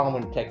use the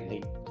following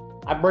technique.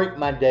 I break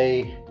my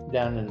day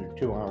down into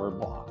 2-hour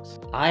blocks.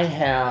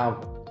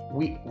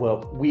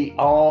 We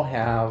all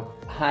have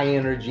high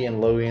energy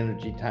and low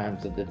energy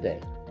times of the day.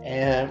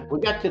 And we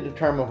got to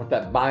determine what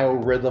that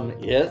biorhythm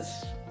is.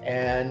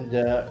 And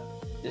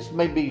this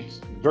may be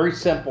very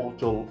simple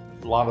to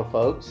a lot of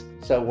folks.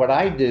 So what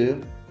I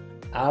do,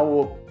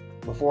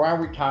 before I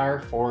retire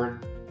for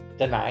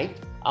the night,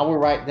 I will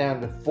write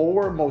down the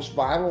 4 most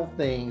vital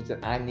things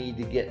that I need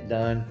to get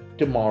done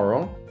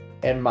tomorrow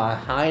and my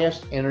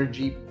highest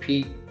energy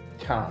peak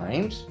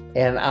times,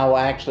 and I'll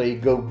actually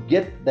go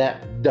get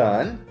that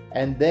done.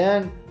 And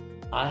then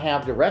I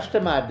have the rest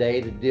of my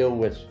day to deal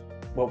with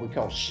what we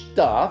call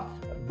stuff,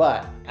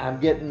 but I'm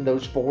getting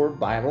those 4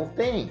 vital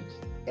things.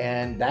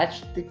 And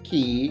that's the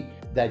key,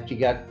 that you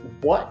got,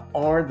 what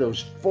are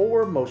those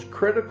 4 most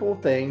critical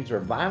things or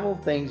vital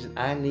things that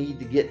I need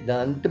to get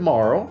done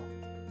tomorrow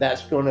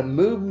that's going to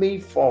move me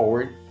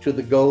forward to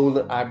the goal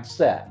that I've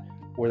set,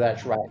 where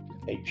that's writing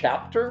a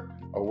chapter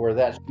or where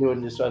that's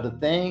doing this other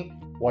thing,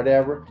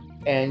 whatever.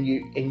 And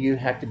you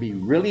have to be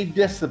really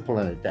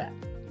disciplined at that.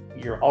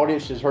 Your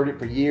audience has heard it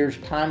for years.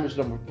 Time is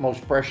the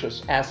most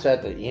precious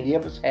asset that any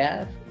of us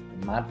have,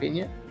 in my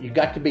opinion. You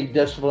got to be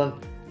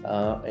disciplined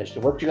as to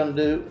what you're going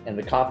to do and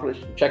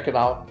accomplish, and check it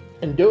out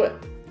and do it.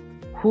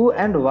 Who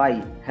and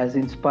why has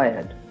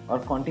inspired or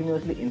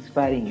continuously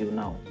inspiring you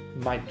now?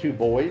 My 2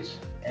 boys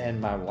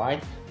and my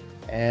wife,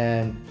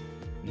 and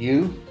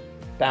you,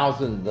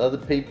 thousands of other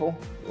people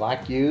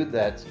like you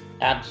that's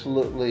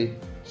absolutely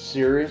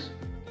serious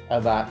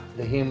about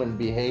the human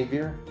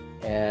behavior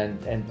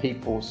and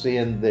people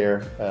seeing their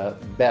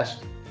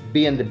best,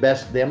 being the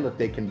best them that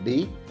they can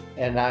be.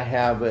 And I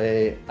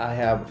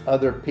have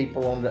other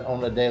people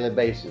on a daily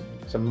basis.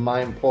 Some of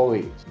my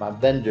employees, my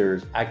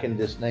vendors. I can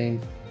just name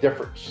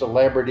different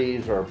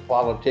celebrities or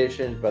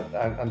politicians, but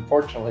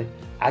unfortunately,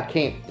 I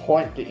can't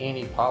point to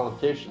any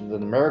politicians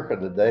in America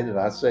today that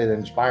I say that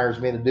inspires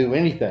me to do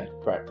anything,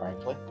 quite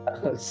frankly.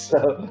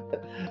 So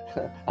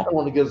I don't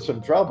want to get in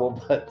some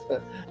trouble, but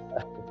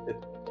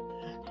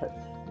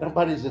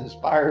nobody's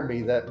inspired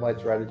me that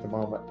much right at the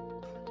moment.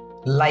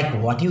 Like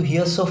what you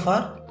hear so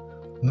far?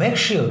 Make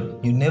sure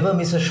you never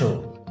miss a show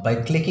by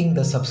clicking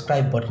the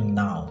subscribe button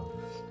now.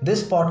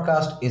 This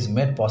podcast is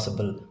made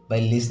possible by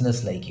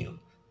listeners like you.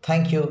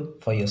 Thank you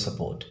for your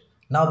support.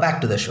 Now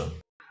back to the show.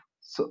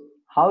 So,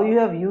 how you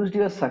have used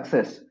your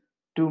success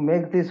to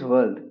make this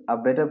world a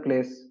better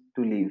place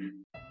to live?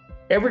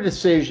 Every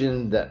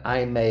decision that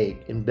I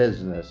make in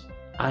business,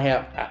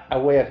 I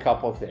weigh a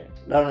couple of things.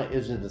 Not only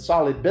is it a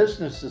solid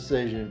business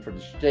decision for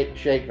the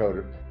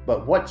stakeholder,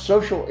 but what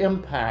social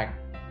impact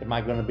am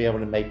I going to be able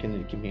to make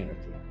in the community?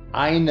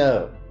 I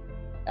know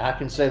I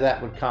can say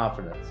that with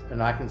confidence,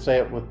 and I can say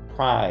it with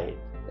pride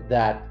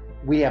that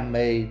we have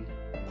made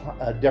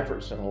a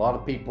difference in a lot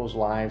of people's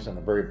lives in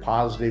a very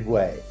positive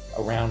way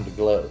around the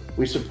globe.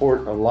 We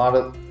support a lot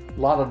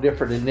of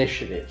different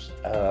initiatives.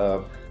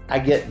 I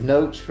get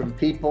notes from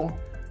people,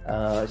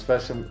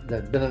 especially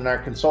that have been in our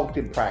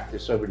consulting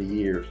practice over the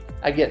years.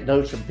 I get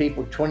notes from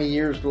people 20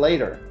 years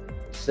later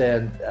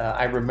said,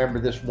 I remember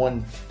this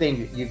one thing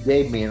that you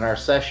gave me in our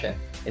session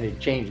and it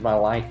changed my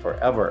life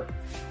forever.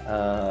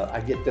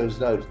 I get those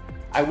notes.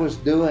 I was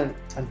doing,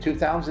 in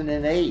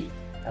 2008,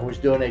 I was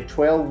doing a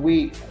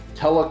 12-week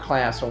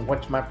teleclass on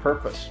what's my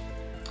purpose.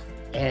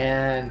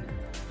 And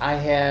I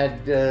had,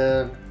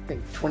 I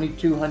think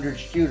 2,200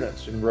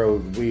 students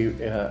enrolled. We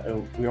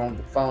were on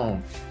the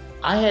phone.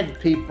 I had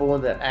people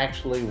that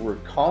actually were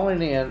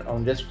calling in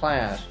on this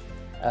class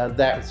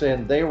that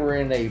said they were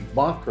in a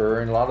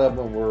bunker, and a lot of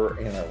them were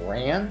in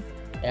Iran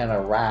and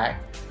Iraq,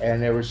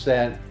 and they were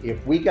saying,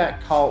 if we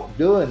got caught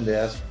doing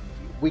this,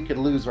 we could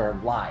lose our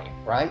life,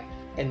 right?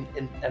 And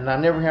I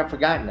never have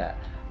forgotten that.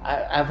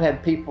 I've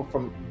had people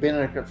from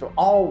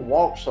all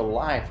walks of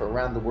life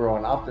around the world,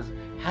 and often,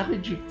 how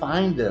did you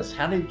find this?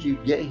 How did you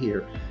get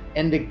here?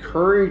 And the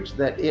courage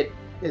that it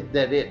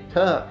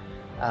took.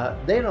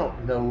 They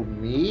don't know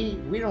me,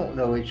 we don't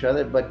know each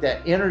other, but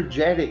that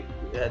energetic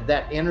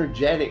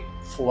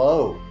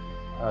flow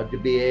to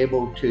be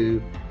able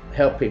to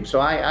help him. So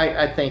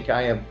I think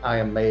I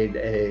have made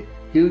a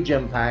huge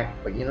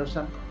impact, but you know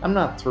something? I'm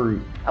not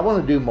through. I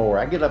want to do more.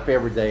 I get up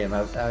every day and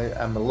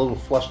I'm a little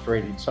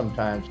frustrated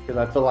sometimes because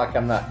I feel like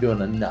I'm not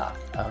doing enough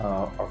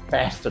or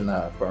fast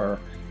enough or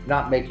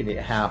not making it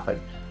happen.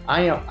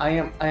 I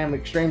am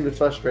extremely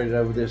frustrated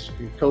over this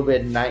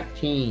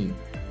COVID-19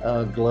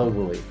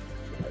 globally.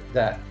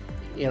 That,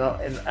 you know,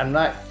 and I'm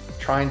not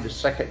trying to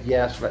second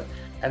guess, but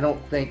I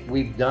don't think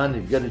we've done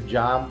as good a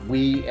job,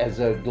 we as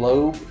a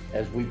globe,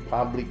 as we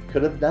probably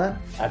could have done.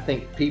 I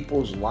think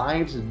people's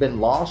lives have been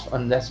lost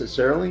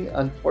unnecessarily,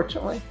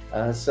 unfortunately.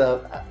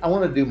 So I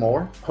want to do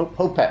more.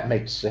 Hope that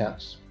makes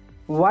sense.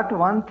 What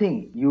one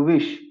thing you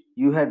wish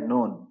you had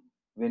known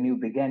when you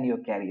began your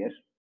career?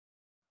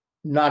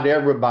 Not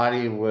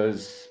everybody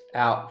was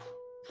out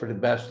for the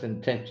best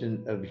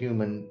intention of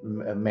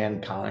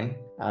mankind.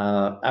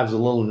 I was a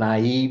little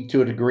naive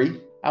to a degree.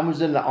 I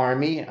was in the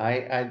Army.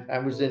 I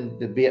was in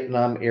the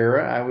Vietnam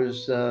era. I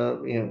was,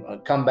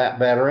 a combat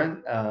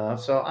veteran.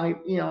 So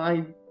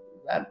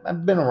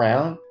I've been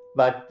around.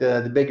 But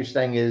the biggest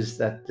thing is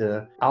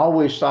that I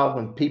always thought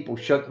when people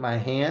shook my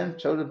hand,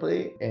 so to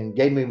speak, and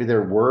gave me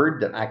their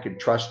word that I could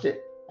trust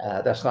it.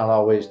 That's not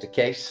always the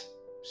case.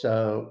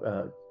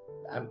 So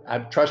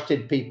I've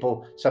trusted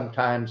people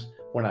sometimes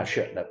when I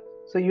shouldn't have.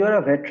 So you are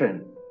a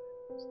veteran.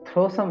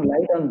 Throw some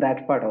light on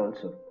that part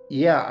also.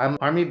 Yeah, I'm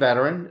Army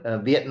veteran,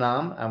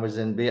 Vietnam. I was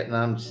in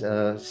Vietnam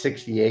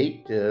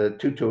 68, 2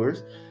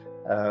 tours.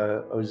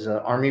 I was an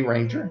Army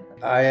Ranger.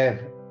 I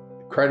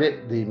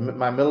credit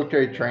my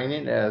military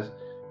training as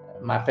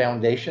my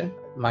foundation,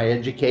 my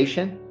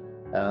education,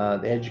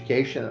 the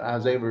education I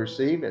was able to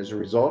receive as a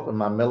result of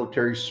my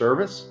military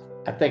service.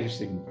 I think it's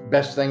the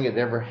best thing that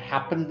ever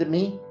happened to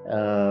me,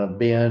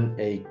 being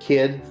a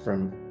kid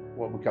from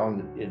what we call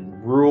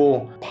in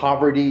rural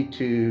poverty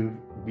to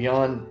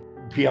beyond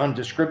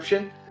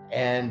description.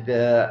 And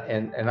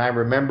I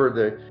remember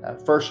the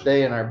first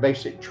day in our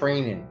basic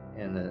training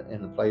in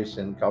a place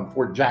called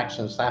Fort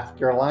Jackson, South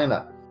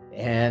Carolina.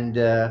 And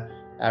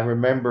I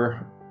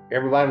remember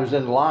everybody was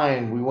in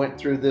line. We went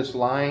through this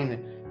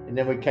line, and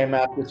then we came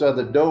out this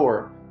other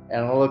door.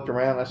 And I looked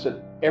around. I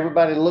said,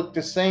 everybody looked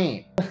the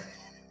same.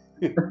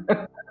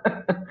 And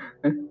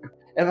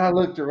I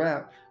looked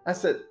around. I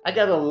said, I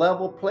got a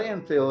level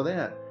playing field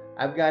in.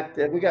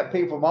 We got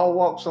people from all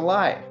walks of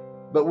life.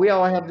 But we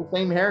all have the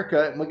same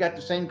haircut and we got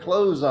the same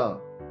clothes on,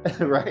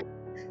 right?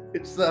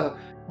 It's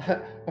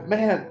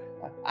man,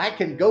 I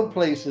can go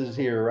places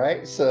here,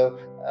 right? So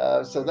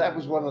that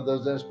was one of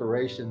those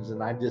inspirations,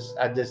 and I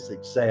just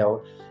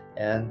excelled.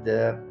 And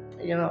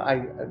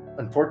I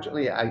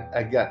unfortunately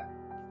I got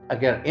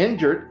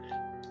injured,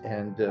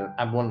 and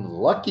I'm one of the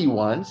lucky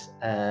ones.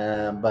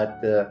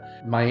 But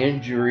my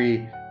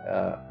injury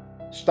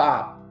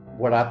stopped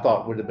what I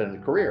thought would have been a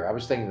career. I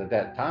was thinking at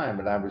that time,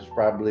 but I was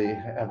probably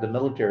have the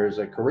military as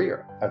a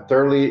career. I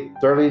thoroughly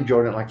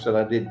enjoyed it. Like I said,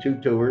 I did 2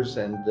 tours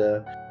and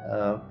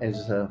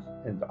as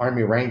an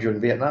Army Ranger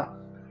in Vietnam.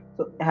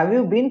 So have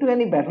you been to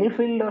any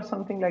battlefield or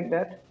something like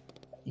that?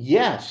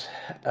 Yes.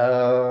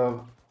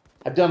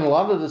 I've done a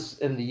lot of this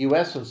in the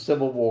U.S. in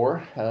Civil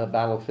War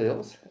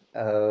battlefields,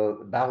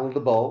 Battle of the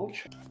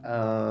Bulge,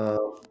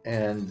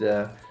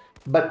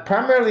 but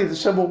primarily the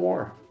Civil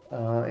War.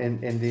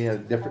 In the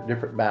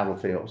different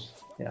battlefields.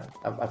 Yeah,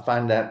 I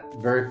find that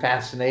very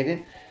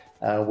fascinating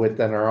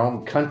within our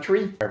own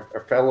country,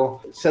 our fellow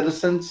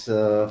citizens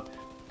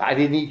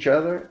fighting each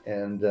other,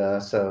 and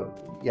so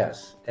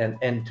yes,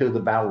 and to the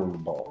Battle of the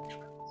Bulge.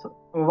 So,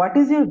 what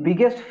is your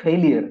biggest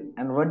failure,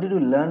 and what did you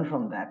learn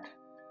from that?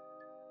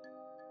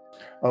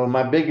 Oh,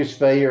 my biggest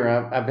failure,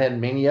 I've had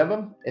many of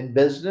them in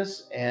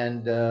business,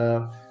 and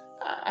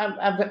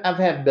I've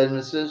had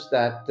businesses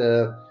that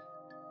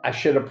I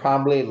should have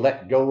probably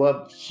let go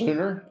of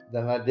sooner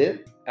than I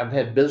did. I've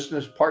had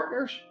business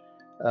partners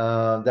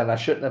that I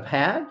shouldn't have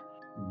had.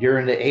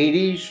 During the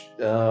 80s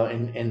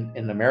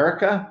in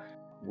America,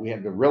 we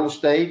had the real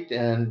estate,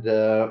 and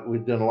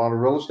we've done a lot of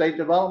real estate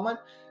development.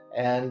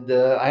 And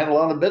I had a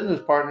lot of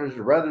business partners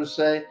who'd rather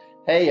say,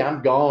 "Hey,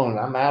 I'm gone.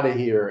 I'm out of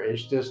here.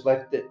 It's just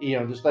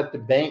just let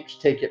the banks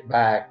take it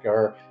back,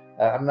 or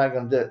I'm not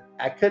going to do it."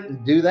 I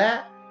couldn't do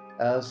that,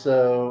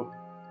 so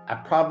I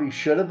probably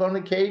should have on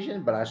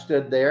occasion, but I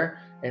stood there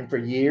and for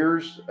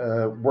years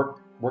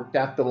worked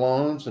out the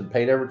loans and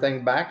paid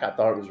everything back. I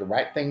thought it was the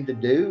right thing to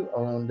do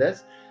on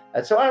this.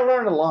 And so I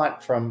learned a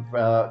lot from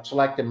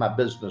selecting my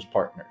business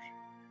partners.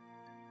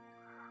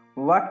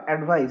 What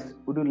advice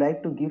would you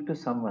like to give to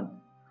someone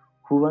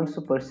who wants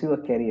to pursue a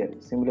career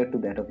similar to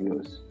that of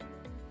yours?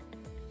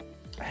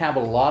 Have a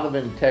lot of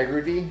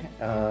integrity,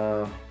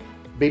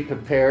 be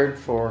prepared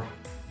for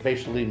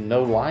basically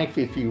no life,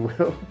 if you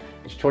will.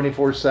 It's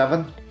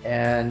 24/7,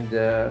 and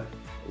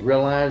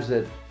realize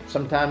that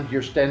sometimes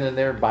you're standing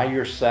there by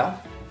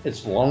yourself.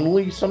 It's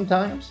lonely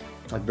sometimes,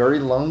 like very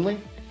lonely.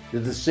 The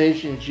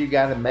decisions you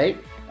got to make,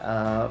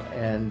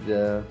 and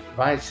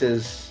advice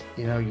is,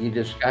 you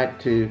just got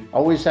to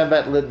always have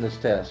that litmus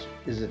test.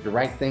 Is it the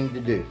right thing to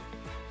do?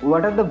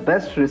 What are the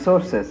best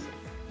resources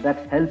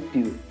that helped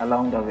you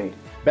along the way?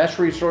 Best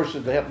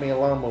resources to help me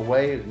along the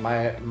way is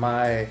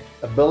my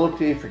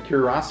ability for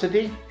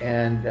curiosity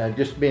and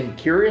just being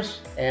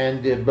curious,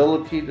 and the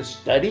ability to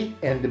study,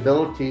 and the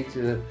ability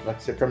to, like I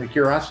said, from the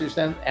curiosity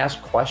stand,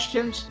 ask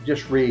questions.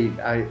 Just read.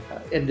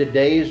 In the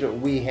days that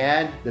we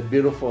had the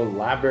beautiful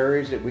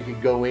libraries that we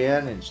could go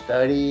in and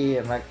study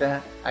and like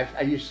that,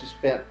 I used to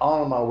spend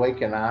all of my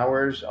waking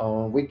hours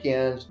on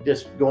weekends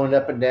just going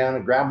up and down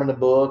and grabbing a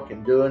book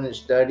and doing and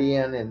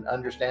studying and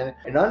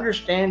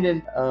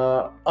understanding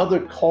other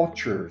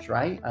cultures,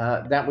 right?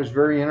 That was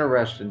very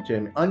interesting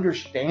to me.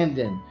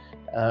 Understanding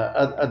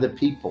other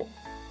people.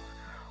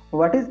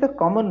 What is the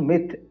common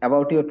myth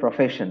about your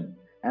profession,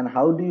 and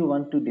how do you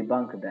want to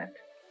debunk that?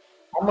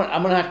 I'm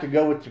gonna have to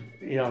go with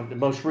the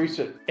most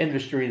recent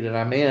industry that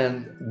I'm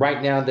in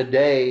right now.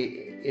 Today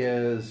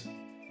is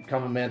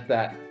common myth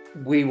that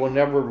we will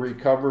never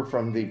recover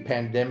from the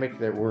pandemic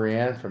that we're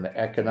in, from the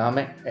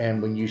economic. And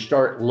when you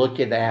start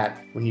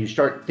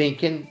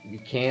thinking you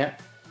can't,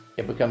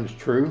 it becomes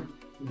true.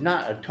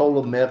 Not a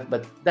total myth,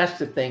 but that's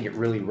the thing that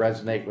really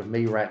resonates with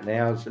me right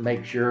now, is to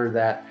make sure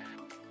that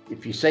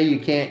if you say you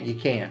can't, you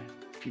can't.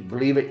 If you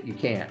believe it, you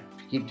can't.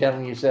 If you keep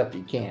telling yourself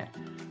you can't,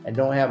 and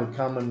don't have a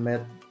common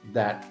myth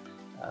that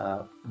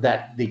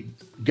the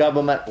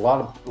government, a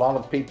lot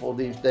of people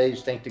these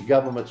days think the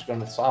government's going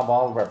to solve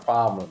all of our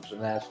problems,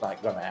 and that's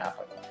not going to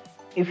happen.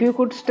 If you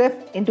could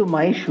step into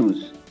my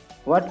shoes,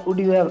 what would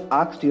you have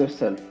asked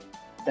yourself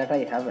that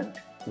I haven't?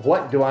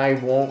 What do I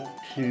want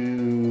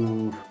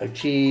to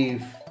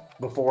achieve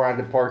before I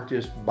depart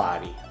this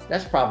body?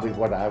 That's probably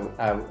what I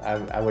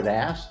would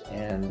ask,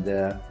 and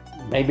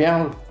maybe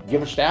I'll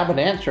give a stab at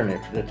answering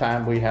it for the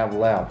time we have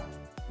left.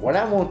 What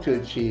I want to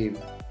achieve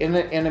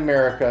in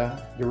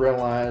America, to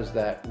realize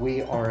that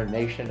we are a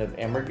nation of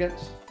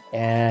immigrants,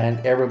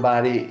 and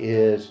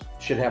everybody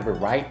should have a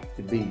right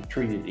to be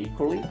treated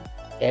equally.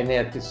 And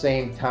at the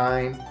same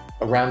time,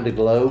 around the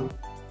globe,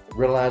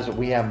 realize that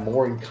we have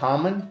more in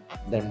common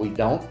than we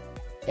don't,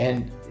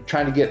 and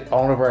trying to get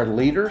all of our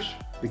leaders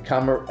to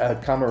come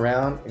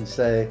around and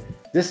say,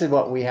 this is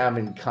what we have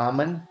in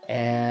common,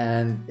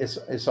 and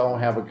it's all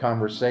have a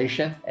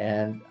conversation.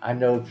 And I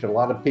know for a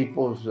lot of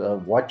people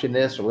watching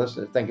this or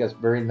listening, I think that's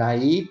very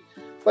naive,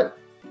 but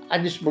I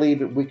just believe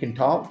that we can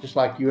talk just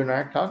like you and I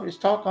are talking.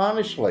 Just talk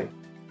honestly,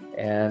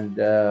 and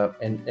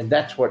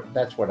that's what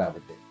I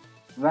would do.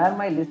 Where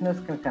my listeners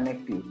can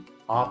connect you?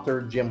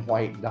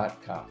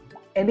 AuthorJimWhite.com.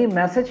 Any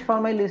message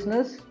for my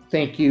listeners?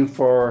 Thank you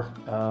for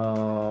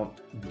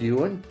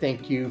viewing.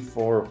 Thank you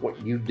for what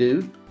you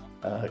do.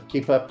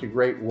 Keep up the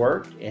great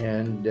work,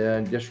 and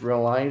just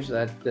realize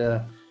that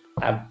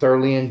I've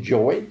thoroughly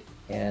enjoyed,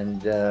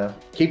 and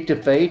keep the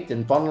faith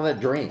and follow that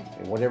dream,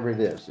 and whatever it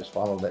is, just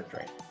follow that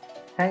dream.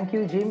 Thank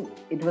you, Jim.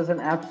 It was an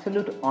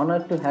absolute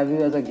honor to have you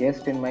as a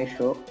guest in my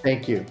show.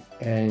 Thank you,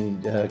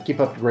 and keep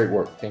up the great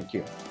work. Thank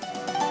you.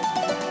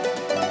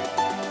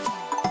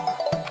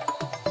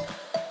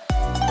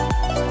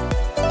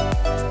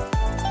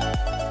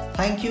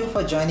 Thank you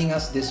for joining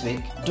us this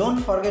week. Don't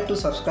forget to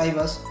subscribe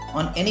us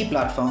on any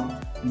platform,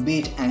 be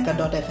it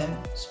Anchor.fm,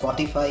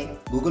 Spotify,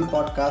 Google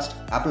Podcast,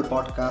 Apple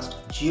Podcast,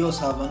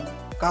 JioSaavn,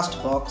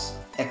 Castbox,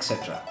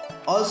 etc.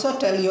 Also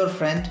tell your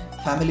friend,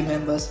 family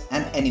members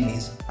and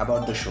enemies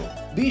about the show.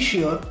 Be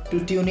sure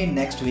to tune in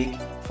next week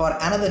for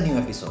another new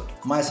episode.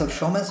 Myself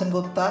Shauman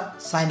Sengupta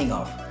signing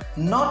off.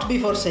 Not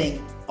before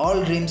saying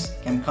all dreams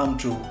can come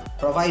true,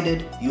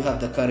 provided you have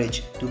the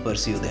courage to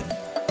pursue them.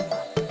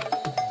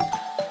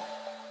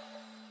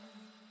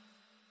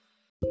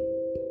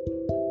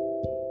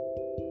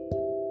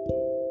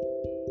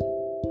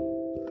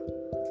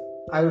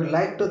 I would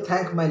like to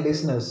thank my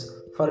listeners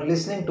for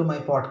listening to my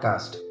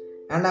podcast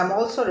And I'm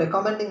also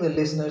recommending the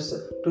listeners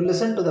to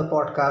listen to the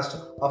podcast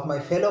of my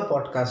fellow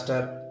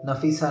podcaster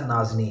Nafisa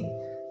Nazneen.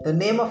 The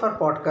name of our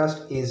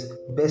podcast is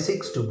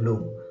Basics to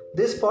Bloom.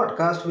 This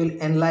podcast will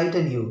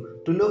enlighten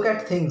you to look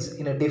at things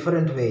in a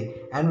different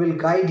way and will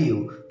guide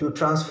you to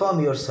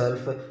transform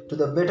yourself to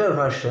the better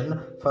version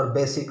for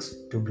Basics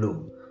to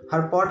Bloom.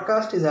 Her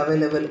podcast is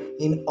available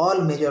in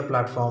all major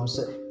platforms,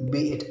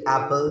 be it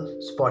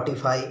Apple,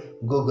 Spotify,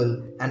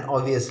 Google, and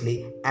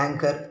obviously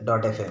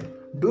Anchor.fm.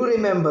 Do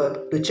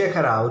remember to check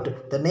her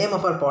out. The name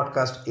of our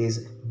podcast is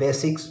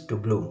Basics to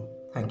Bloom.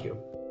 Thank you.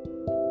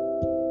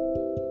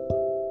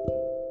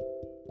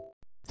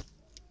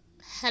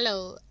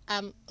 Hello,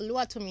 I'm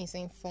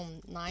Oluwatomisin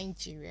from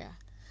Nigeria,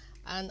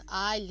 and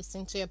I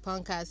listen to your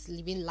podcast,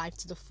 Living Life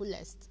to the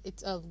Fullest.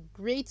 It's a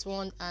great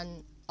one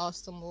and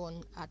awesome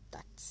one at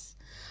that.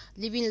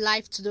 Living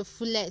life to the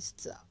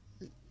fullest,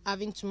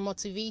 having to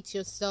motivate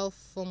yourself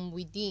from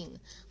within.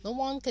 No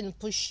one can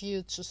push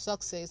you to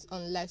success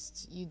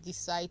unless you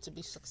decide to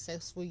be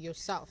successful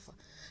yourself.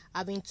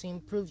 Having to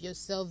improve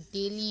yourself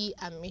daily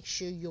and make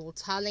sure your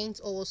talent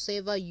or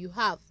whatever you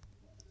have,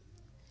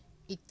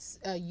 you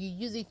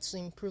use it to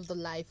improve the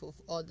life of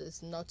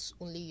others, not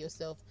only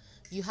yourself.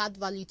 You add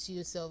value to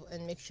yourself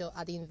and make sure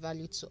adding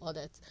value to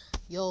others.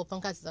 Your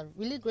podcast is a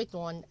really great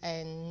one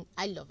and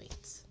I love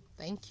it.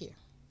 Thank you.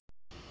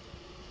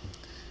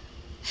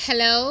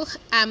 Hello,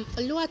 I'm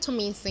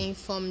Oluwatomisin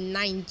from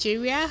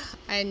Nigeria,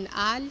 and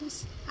I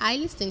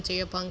listen to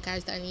your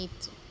podcast and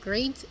it's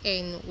great.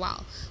 And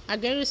wow, my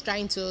girl is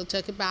trying to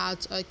talk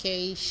about,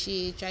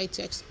 she tried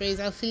to express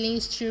her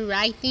feelings through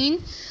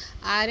writing.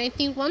 And I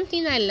think one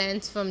thing I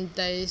learned from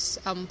this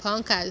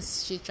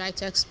podcast, she tried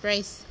to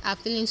express her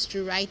feelings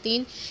through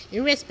writing,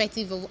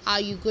 irrespective of how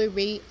you go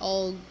away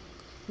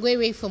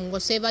from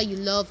whatever you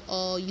love,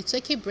 or you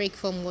take a break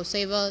from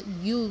whatever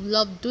you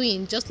love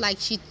doing, just like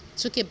she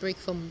took a break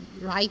from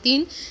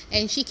writing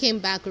and she came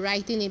back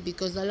writing it,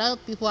 because a lot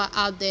of people are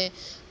out there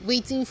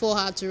waiting for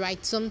her to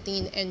write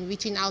something and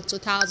reaching out to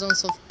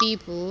thousands of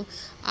people.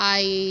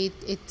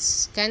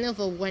 It's kind of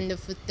a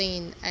wonderful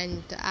thing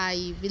and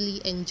I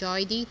really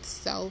enjoyed it,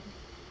 so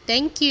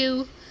thank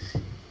you.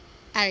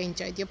 I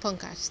enjoyed your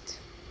podcast.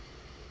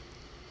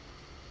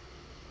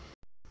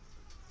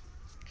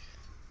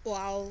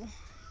 Wow,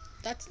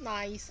 that's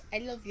nice. I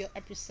love your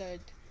episode.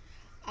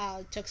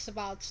 Talks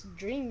about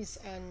dreams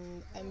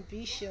and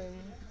ambition.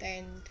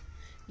 Then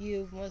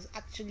you must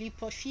actually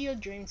pursue your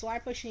dreams. While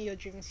pursuing your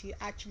dreams, you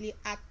actually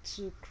have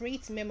to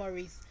create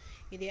memories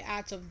in the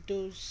hearts of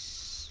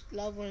those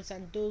loved ones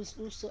and those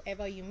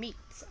whosoever you meet.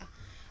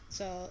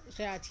 So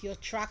that your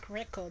track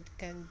record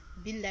can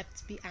be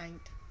left behind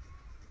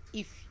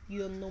if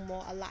you're no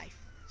more alive.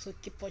 So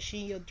keep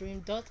pursuing your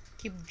dream. Don't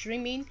keep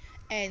dreaming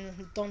and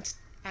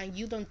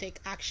you don't take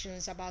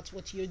actions about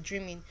what you're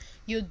dreaming.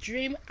 You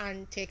dream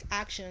and take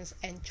actions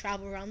and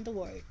travel around the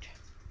world.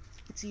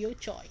 It's your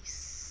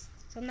choice.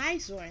 It's a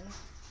nice one.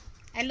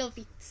 I love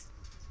it.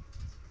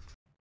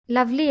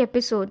 Lovely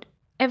episode.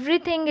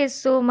 Everything is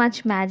so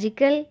much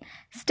magical,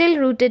 still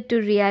rooted to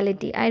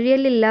reality. I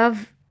really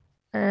love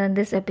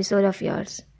this episode of yours.